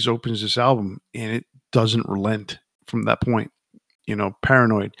War Pigs opens this album and it doesn't relent from that point.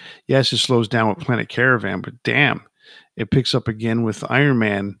 Paranoid. Yes, it slows down with Planet Caravan, but damn, it picks up again with Iron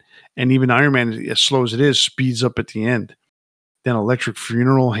Man, and even Iron Man, as slow as it is, speeds up at the end. Then Electric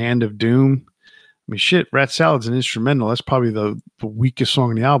Funeral, Hand of Doom. I mean, shit, Rat Salad's an instrumental. That's probably the weakest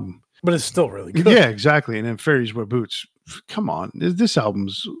song on the album. But it's still really good. Yeah, exactly. And then Fairies Wear Boots. Come on. This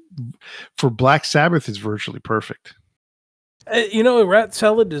album's, for Black Sabbath, is virtually perfect. Rat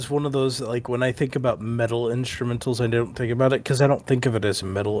Salad is one of those, like, when I think about metal instrumentals, I don't think about it because I don't think of it as a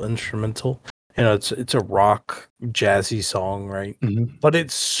metal instrumental. It's a rock, jazzy song, right? Mm-hmm. But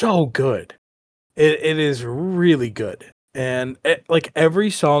it's so good. It is really good. And like every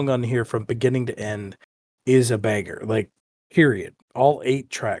song on here from beginning to end is a banger, like, period. All 8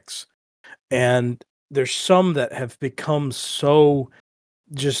 tracks. And there's some that have become so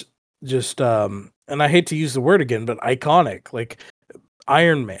just and I hate to use the word again, but iconic, like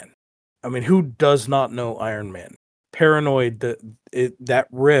Iron Man. I mean, who does not know Iron Man? Paranoid, that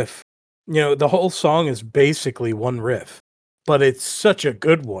riff, the whole song is basically one riff, but it's such a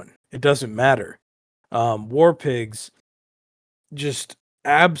good one. It doesn't matter. War Pigs, just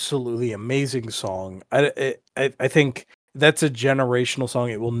absolutely amazing song. I think that's a generational song.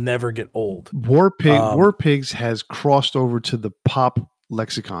 It will never get old. War Pigs has crossed over to the pop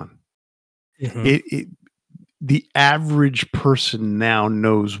lexicon. Mm-hmm. The average person now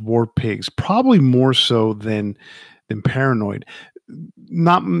knows War Pigs, probably more so than Paranoid.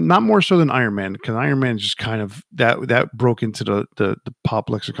 Not more so than Iron Man, because Iron Man just kind of that broke into the pop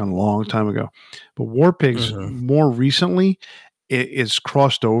lexicon a long time ago. But War Pigs, Mm-hmm. more recently, it is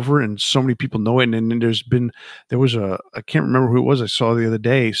crossed over, and so many people know it. And then there was I can't remember who it was. I saw the other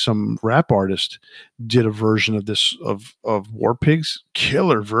day, some rap artist did a version of this of War Pigs,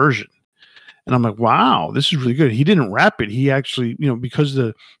 killer version. And I'm like, wow, this is really good. He didn't rap it. He actually, because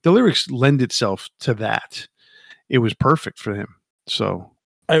the lyrics lend itself to that. It was perfect for him. So,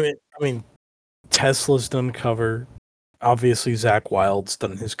 I mean, Tesla's done cover. Obviously, Zach Wild's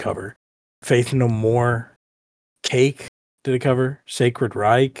done his cover. Faith No More, Cake did a cover. Sacred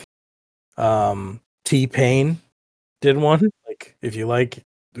Reich, T-Pain did one. Like, if you like,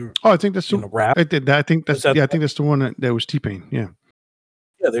 I think that's rap. I did that. I think that's that I think that's the one that was T-Pain. Yeah.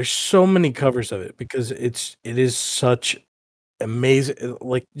 Yeah, there's so many covers of it because it is such amazing,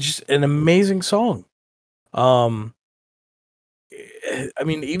 like just an amazing song. I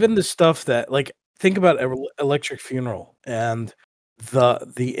mean, even the stuff that, like, think about Electric Funeral and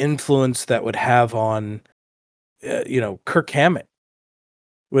the influence that would have on Kirk Hammett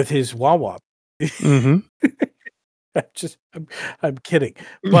with his wah wah. Mm-hmm. I'm kidding,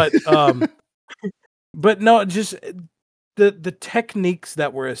 but no, just the techniques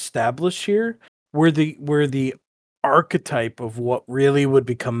that were established here were the archetype of what really would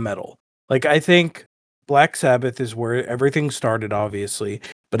become metal. Like, I think Black Sabbath is where everything started, obviously,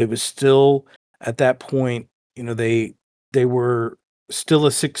 but it was still at that point, they were still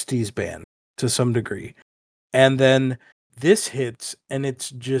a 60s band to some degree. And then this hits, and it's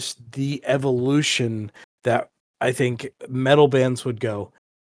just the evolution that I think metal bands would go,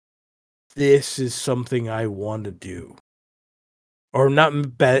 this is something I want to do. Or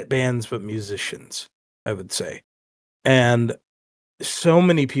not bands, but musicians, I would say. And so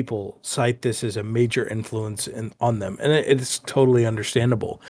many people cite this as a major influence on them. And it's totally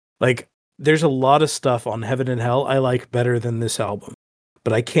understandable. Like, there's a lot of stuff on Heaven and Hell I like better than this album.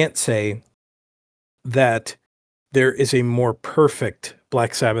 But I can't say that there is a more perfect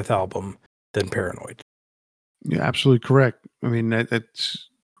Black Sabbath album than Paranoid. Yeah, absolutely correct. I mean, that's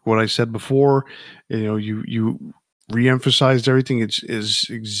what I said before. You know, you reemphasized everything. It's is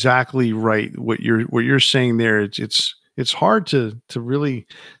exactly right. What you're saying there. It's hard to really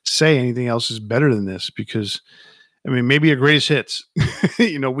say anything else is better than this because I mean maybe a greatest hits.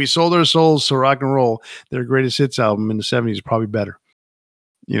 You know, we sold our souls to rock and roll. Their greatest hits album in the '70s is probably better.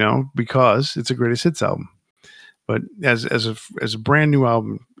 You know, because it's a greatest hits album. But as a brand new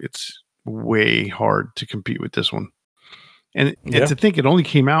album, it's way hard to compete with this one. And Yeah. to think it only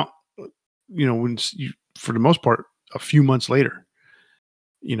came out, you know, for the most part, a few months later.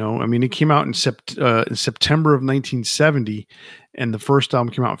 You know, I mean, it came out in September of 1970, and the first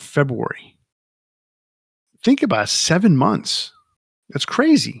album came out in February. Think about it, 7 months. That's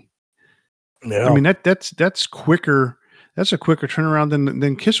crazy. I Yeah. mean, that's quicker. That's a quicker turnaround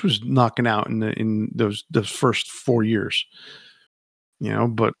than Kiss was knocking out in those first 4 years. You know,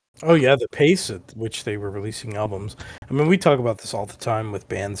 but Oh yeah, the pace at which they were releasing albums. I mean, we talk about this all the time with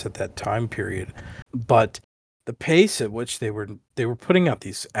bands at that time period, but the pace at which they were putting out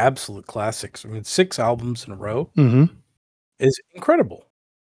these absolute classics. I mean, 6 albums in a row mhm. is incredible.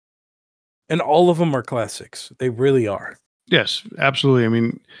 And all of them are classics. They really are. Yes, absolutely. I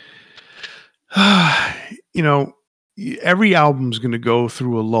mean, you know, every album's going to go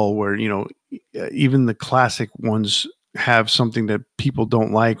through a lull where even the classic ones have something that people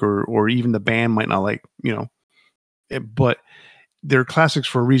don't like, or even the band might not like. But they're classics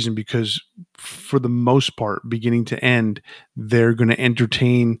for a reason because, for the most part, beginning to end, they're going to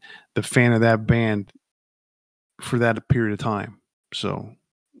entertain the fan of that band for that period of time. So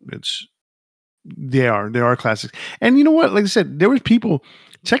it's they are classics. And you know what? Like I said, there was people.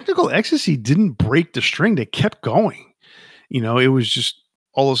 Technical Ecstasy didn't break the string; they kept going. It was just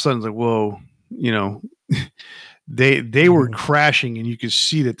all of a sudden it's like, whoa, you know, they were Mhm. crashing, and you could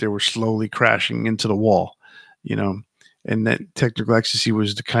see that they were slowly crashing into the wall. You know, and that Technical Ecstasy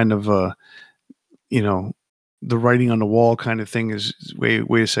was the kind of you know, the writing on the wall kind of thing. Is wait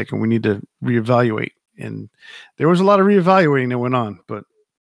a second, we need to reevaluate. And there was a lot of reevaluating that went on, but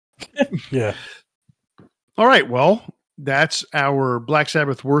Yeah. all right, well, that's our Black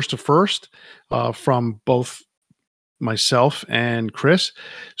Sabbath worst to first from both myself and Chris.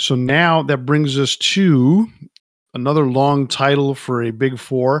 So now that brings us to another long title for a Big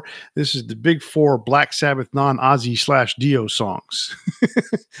Four. This is the Big Four Black Sabbath non-Ozzy/Dio songs.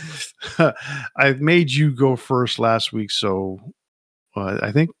 I've made you go first last week, so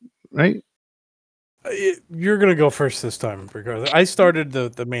I think, right? You're gonna go first this time, regardless. I started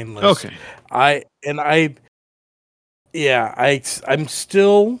the main list. Okay. I yeah, I'm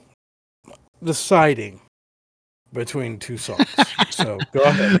still deciding between 2 songs. So go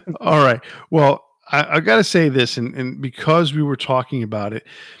ahead. All right. Well, I got to say this, and because we were talking about it,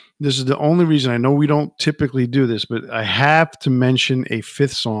 this is the only reason. I know we don't typically do this, but I have to mention a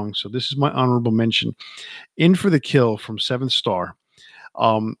fifth song. So this is my honorable mention: "In for the Kill" from Seventh Star.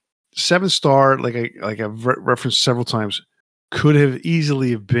 Um, Seventh Star, I've referenced several times, could have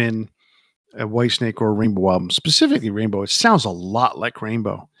easily have been a Whitesnake or a Rainbow album. Specifically, Rainbow. It sounds a lot like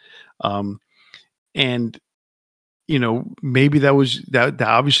Rainbow, and maybe that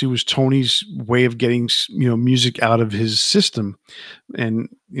obviously was Tony's way of getting music out of his system, and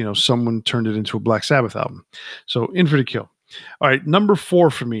someone turned it into a Black Sabbath album. So, In for the Kill. All right, number 4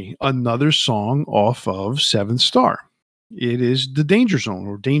 for me, another song off of Seventh Star. It is the Danger Zone,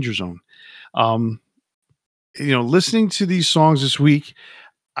 or Danger Zone. Um, Listening to these songs this week,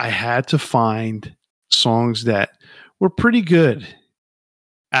 I had to find songs that were pretty good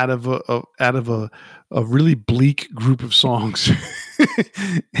out of a really bleak group of songs.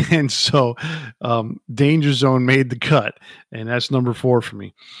 And so Danger Zone made the cut, and that's number 4 for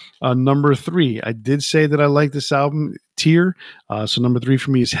me. Number 3, I did say that I like this album, Tear. So number 3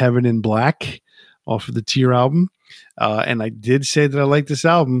 for me is Heaven in Black off of the Tear album. And I did say that I like this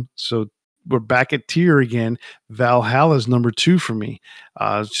album, so we're back at Tear again. Valhalla's number 2 for me.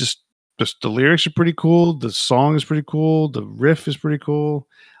 It's just the lyrics are pretty cool, the song is pretty cool, the riff is pretty cool.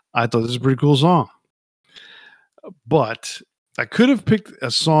 I thought this was a pretty cool song. But I could have picked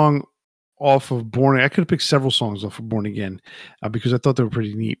a song off of Born. I could have picked several songs off of Born Again because I thought they were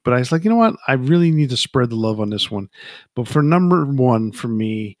pretty neat. But I was like, you know what? I really need to spread the love on this one. But for number one for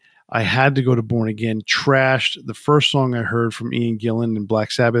me, I had to go to Born Again. Trashed the first song I heard from Ian Gillan and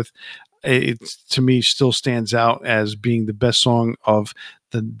Black Sabbath. It to me still stands out as being the best song of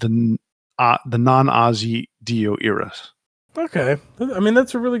the non Ozzy Dio era. Okay, I mean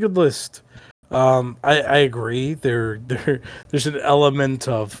that's a really good list. I agree. There's an element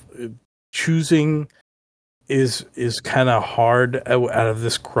of choosing is kind of hard out of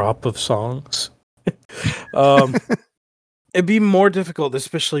this crop of songs. um, it'd be more difficult,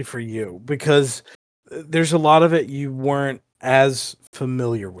 especially for you, because there's a lot of it you weren't as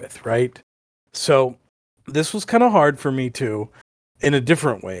familiar with, right? So this was kind of hard for me too, in a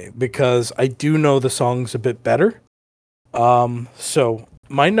different way, because I do know the songs a bit better. So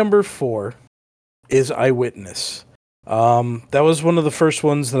my number 4 is Eyewitness. That was one of the first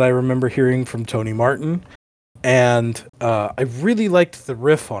ones that I remember hearing from Tony Martin, and I really liked the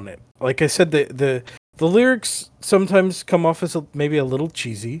riff on it. Like I said, the lyrics sometimes come off as maybe a little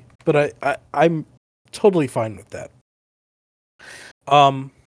cheesy, but I'm totally fine with that.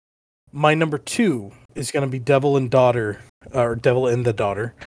 Um, my number 2 is going to be Devil and Daughter, or Devil and the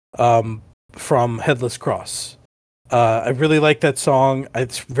Daughter, um, from Headless Cross. I really like that song.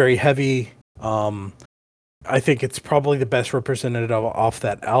 It's very heavy. I think it's probably the best representative off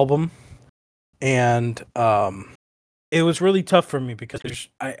that album. And it was really tough for me because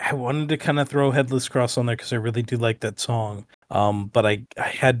I wanted to kind of throw Headless Cross on there because I really do like that song. But I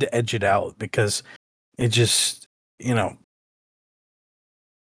had to edge it out because it just, you know,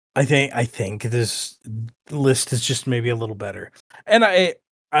 I think this list is just maybe a little better. And I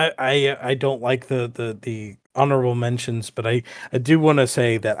don't like the honorable mentions, but I do want to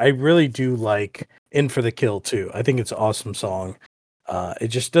say that I really do like In for the Kill too. I think it's an awesome song. It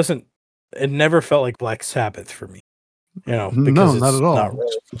just doesn't. It never felt like Black Sabbath for me, because No, not it's at all. not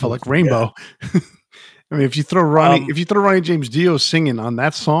really. It felt like Yeah. Rainbow. I mean, Um, if you throw Ronnie James Dio singing on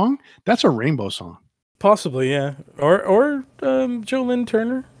that song, that's a Rainbow song. possibly, yeah, or Joe Lynn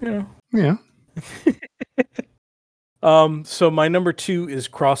Turner, Yeah. So my number 2 is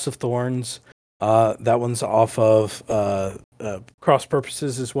Cross of Thorns. That one's off of Cross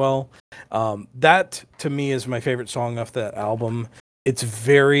Purposes as well. That to me is my favorite song off that album. It's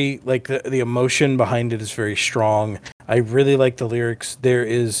very like the emotion behind it is very strong. I really like the lyrics. There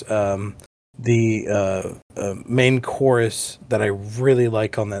is the main chorus that I really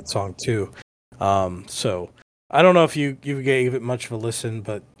like on that song too. So I don't know if you gave it much of a listen,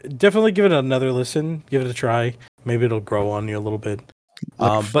 but definitely give it another listen. Give it a try. Maybe it'll grow on you a little bit.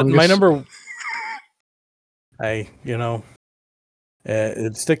 Like a But my fungus. number,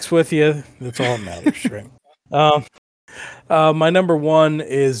 it sticks with you. That's all that matters, right? Um, my number 1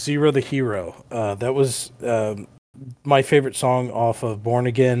 is Zero the Hero. That was my favorite song off of Born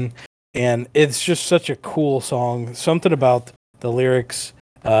Again, and it's just such a cool song. Something about the lyrics.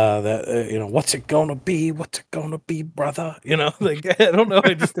 That what's it gonna be? What's it gonna be, brother? Like I don't know.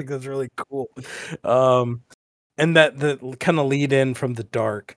 I just think that's really cool. Um, and that the kind of lead in from the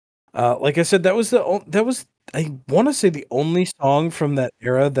dark. Like I said, that was I want to say the only song from that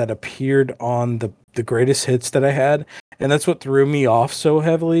era that appeared on the greatest hits that I had, and that's what threw me off so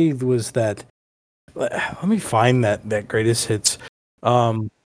heavily was that. Let me find that greatest hits. Um,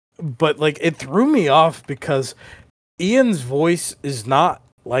 but like it threw me off because Ian's voice is not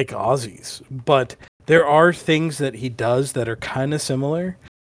like Ozzy's, but there are things that he does that are kind of similar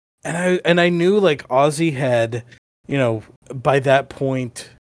and I knew like Ozzy had, by that point,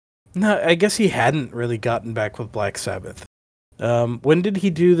 no, I guess he hadn't really gotten back with Black Sabbath. When did he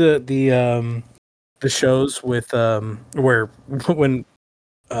do the shows with where when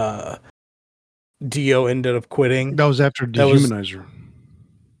uh Dio ended up quitting? That was after That was Dehumanizer.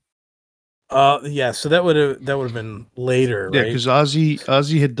 yeah, so that would have been later, Yeah, right? because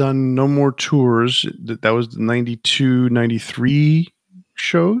Ozzy had done no more tours. That was the 92, 93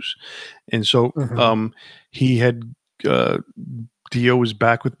 shows. And so Hmm. he had uh, Dio was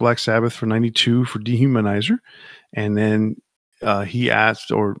back with Black Sabbath for 92 for Dehumanizer. And then Ozzy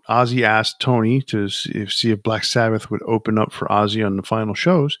asked Tony to see if Black Sabbath would open up for Ozzy on the final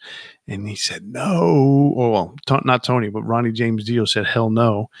shows. And he said, no. Oh, well, not Tony, but Ronnie James Dio said, hell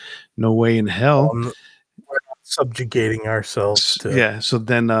no. No way in hell. We're not subjugating ourselves to Yeah. So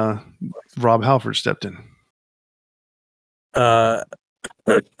then Rob Halford stepped in. uh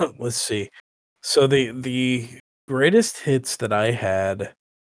let's see. So the greatest hits that I had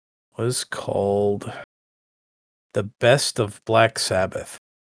was called The Best of Black Sabbath.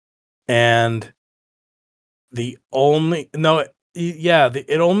 And the only no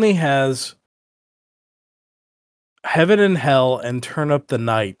it only has Heaven and Hell and Turn Up the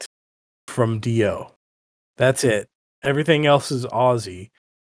Night from Dio. That's it. Everything else is Ozzy.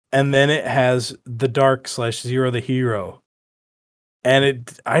 And then it has The Dark / Zero the Hero. And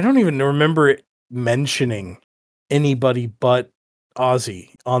I don't even remember it mentioning anybody but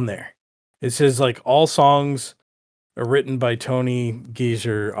Ozzy on there. It says like all songs are written by Tony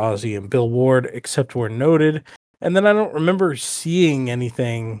Geezer, Ozzy, and Bill Ward, except where noted. And then I don't remember seeing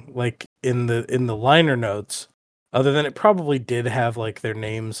anything like in the liner notes, other than it probably did have like their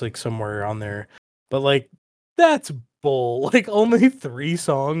names like somewhere on there. But like that's bull. Like only 3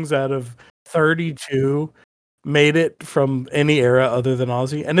 songs out of 32 made it from any era other than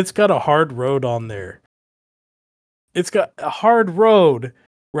Ozzy, and it's got a Hard Road on there. It's got a Hard Road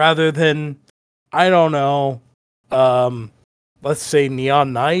rather than, I don't know, let's say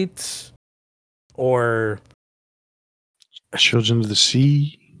Neon Nights or Children of the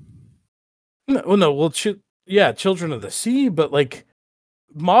Sea. no, well, Children of the Sea, but like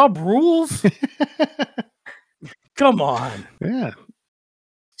Mob Rules. Come on. Yeah.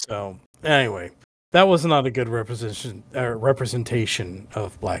 So anyway, that was not a good representation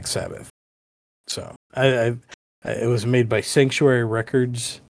of Black Sabbath. So it was made by Sanctuary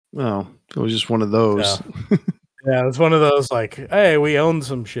Records. Oh, it was just one of those. Yeah, it was one of those like, hey, we own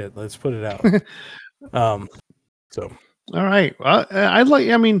some shit. Let's put it out. So all right. I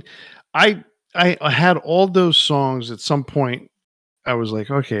had all those songs at some point. I was like,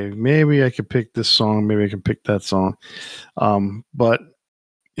 okay, maybe I could pick this song, maybe I can pick that song. But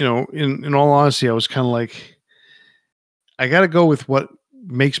in all honesty, I was kind of like, I got to go with what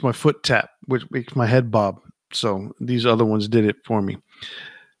makes my foot tap, which makes my head bob. So these other ones did it for me.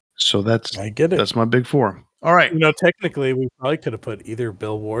 So I get it. That's my big 4. All right. Technically, we probably could have put either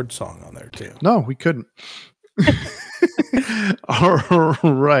Bill Ward song on there too. No, we couldn't. All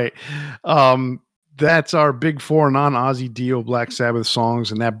right. That's our big 4 non-Ozzy Dio Black Sabbath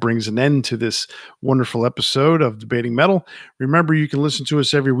songs, and that brings an end to this wonderful episode of Debating Metal. Remember, you can listen to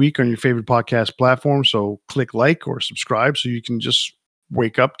us every week on your favorite podcast platform, so click like or subscribe so you can just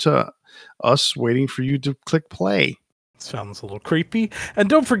wake up to us waiting for you to click play. Sounds a little creepy. And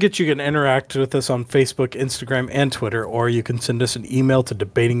don't forget you can interact with us on Facebook, Instagram, and Twitter, or you can send us an email to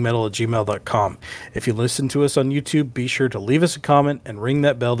debatingmetal@gmail.com. If you listen to us on YouTube, be sure to leave us a comment and ring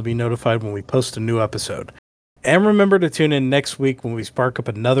that bell to be notified when we post a new episode. And remember to tune in next week when we spark up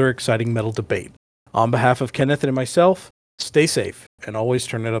another exciting metal debate. On behalf of Kenneth and myself, stay safe and always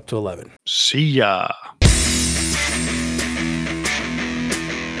turn it up to 11. See ya.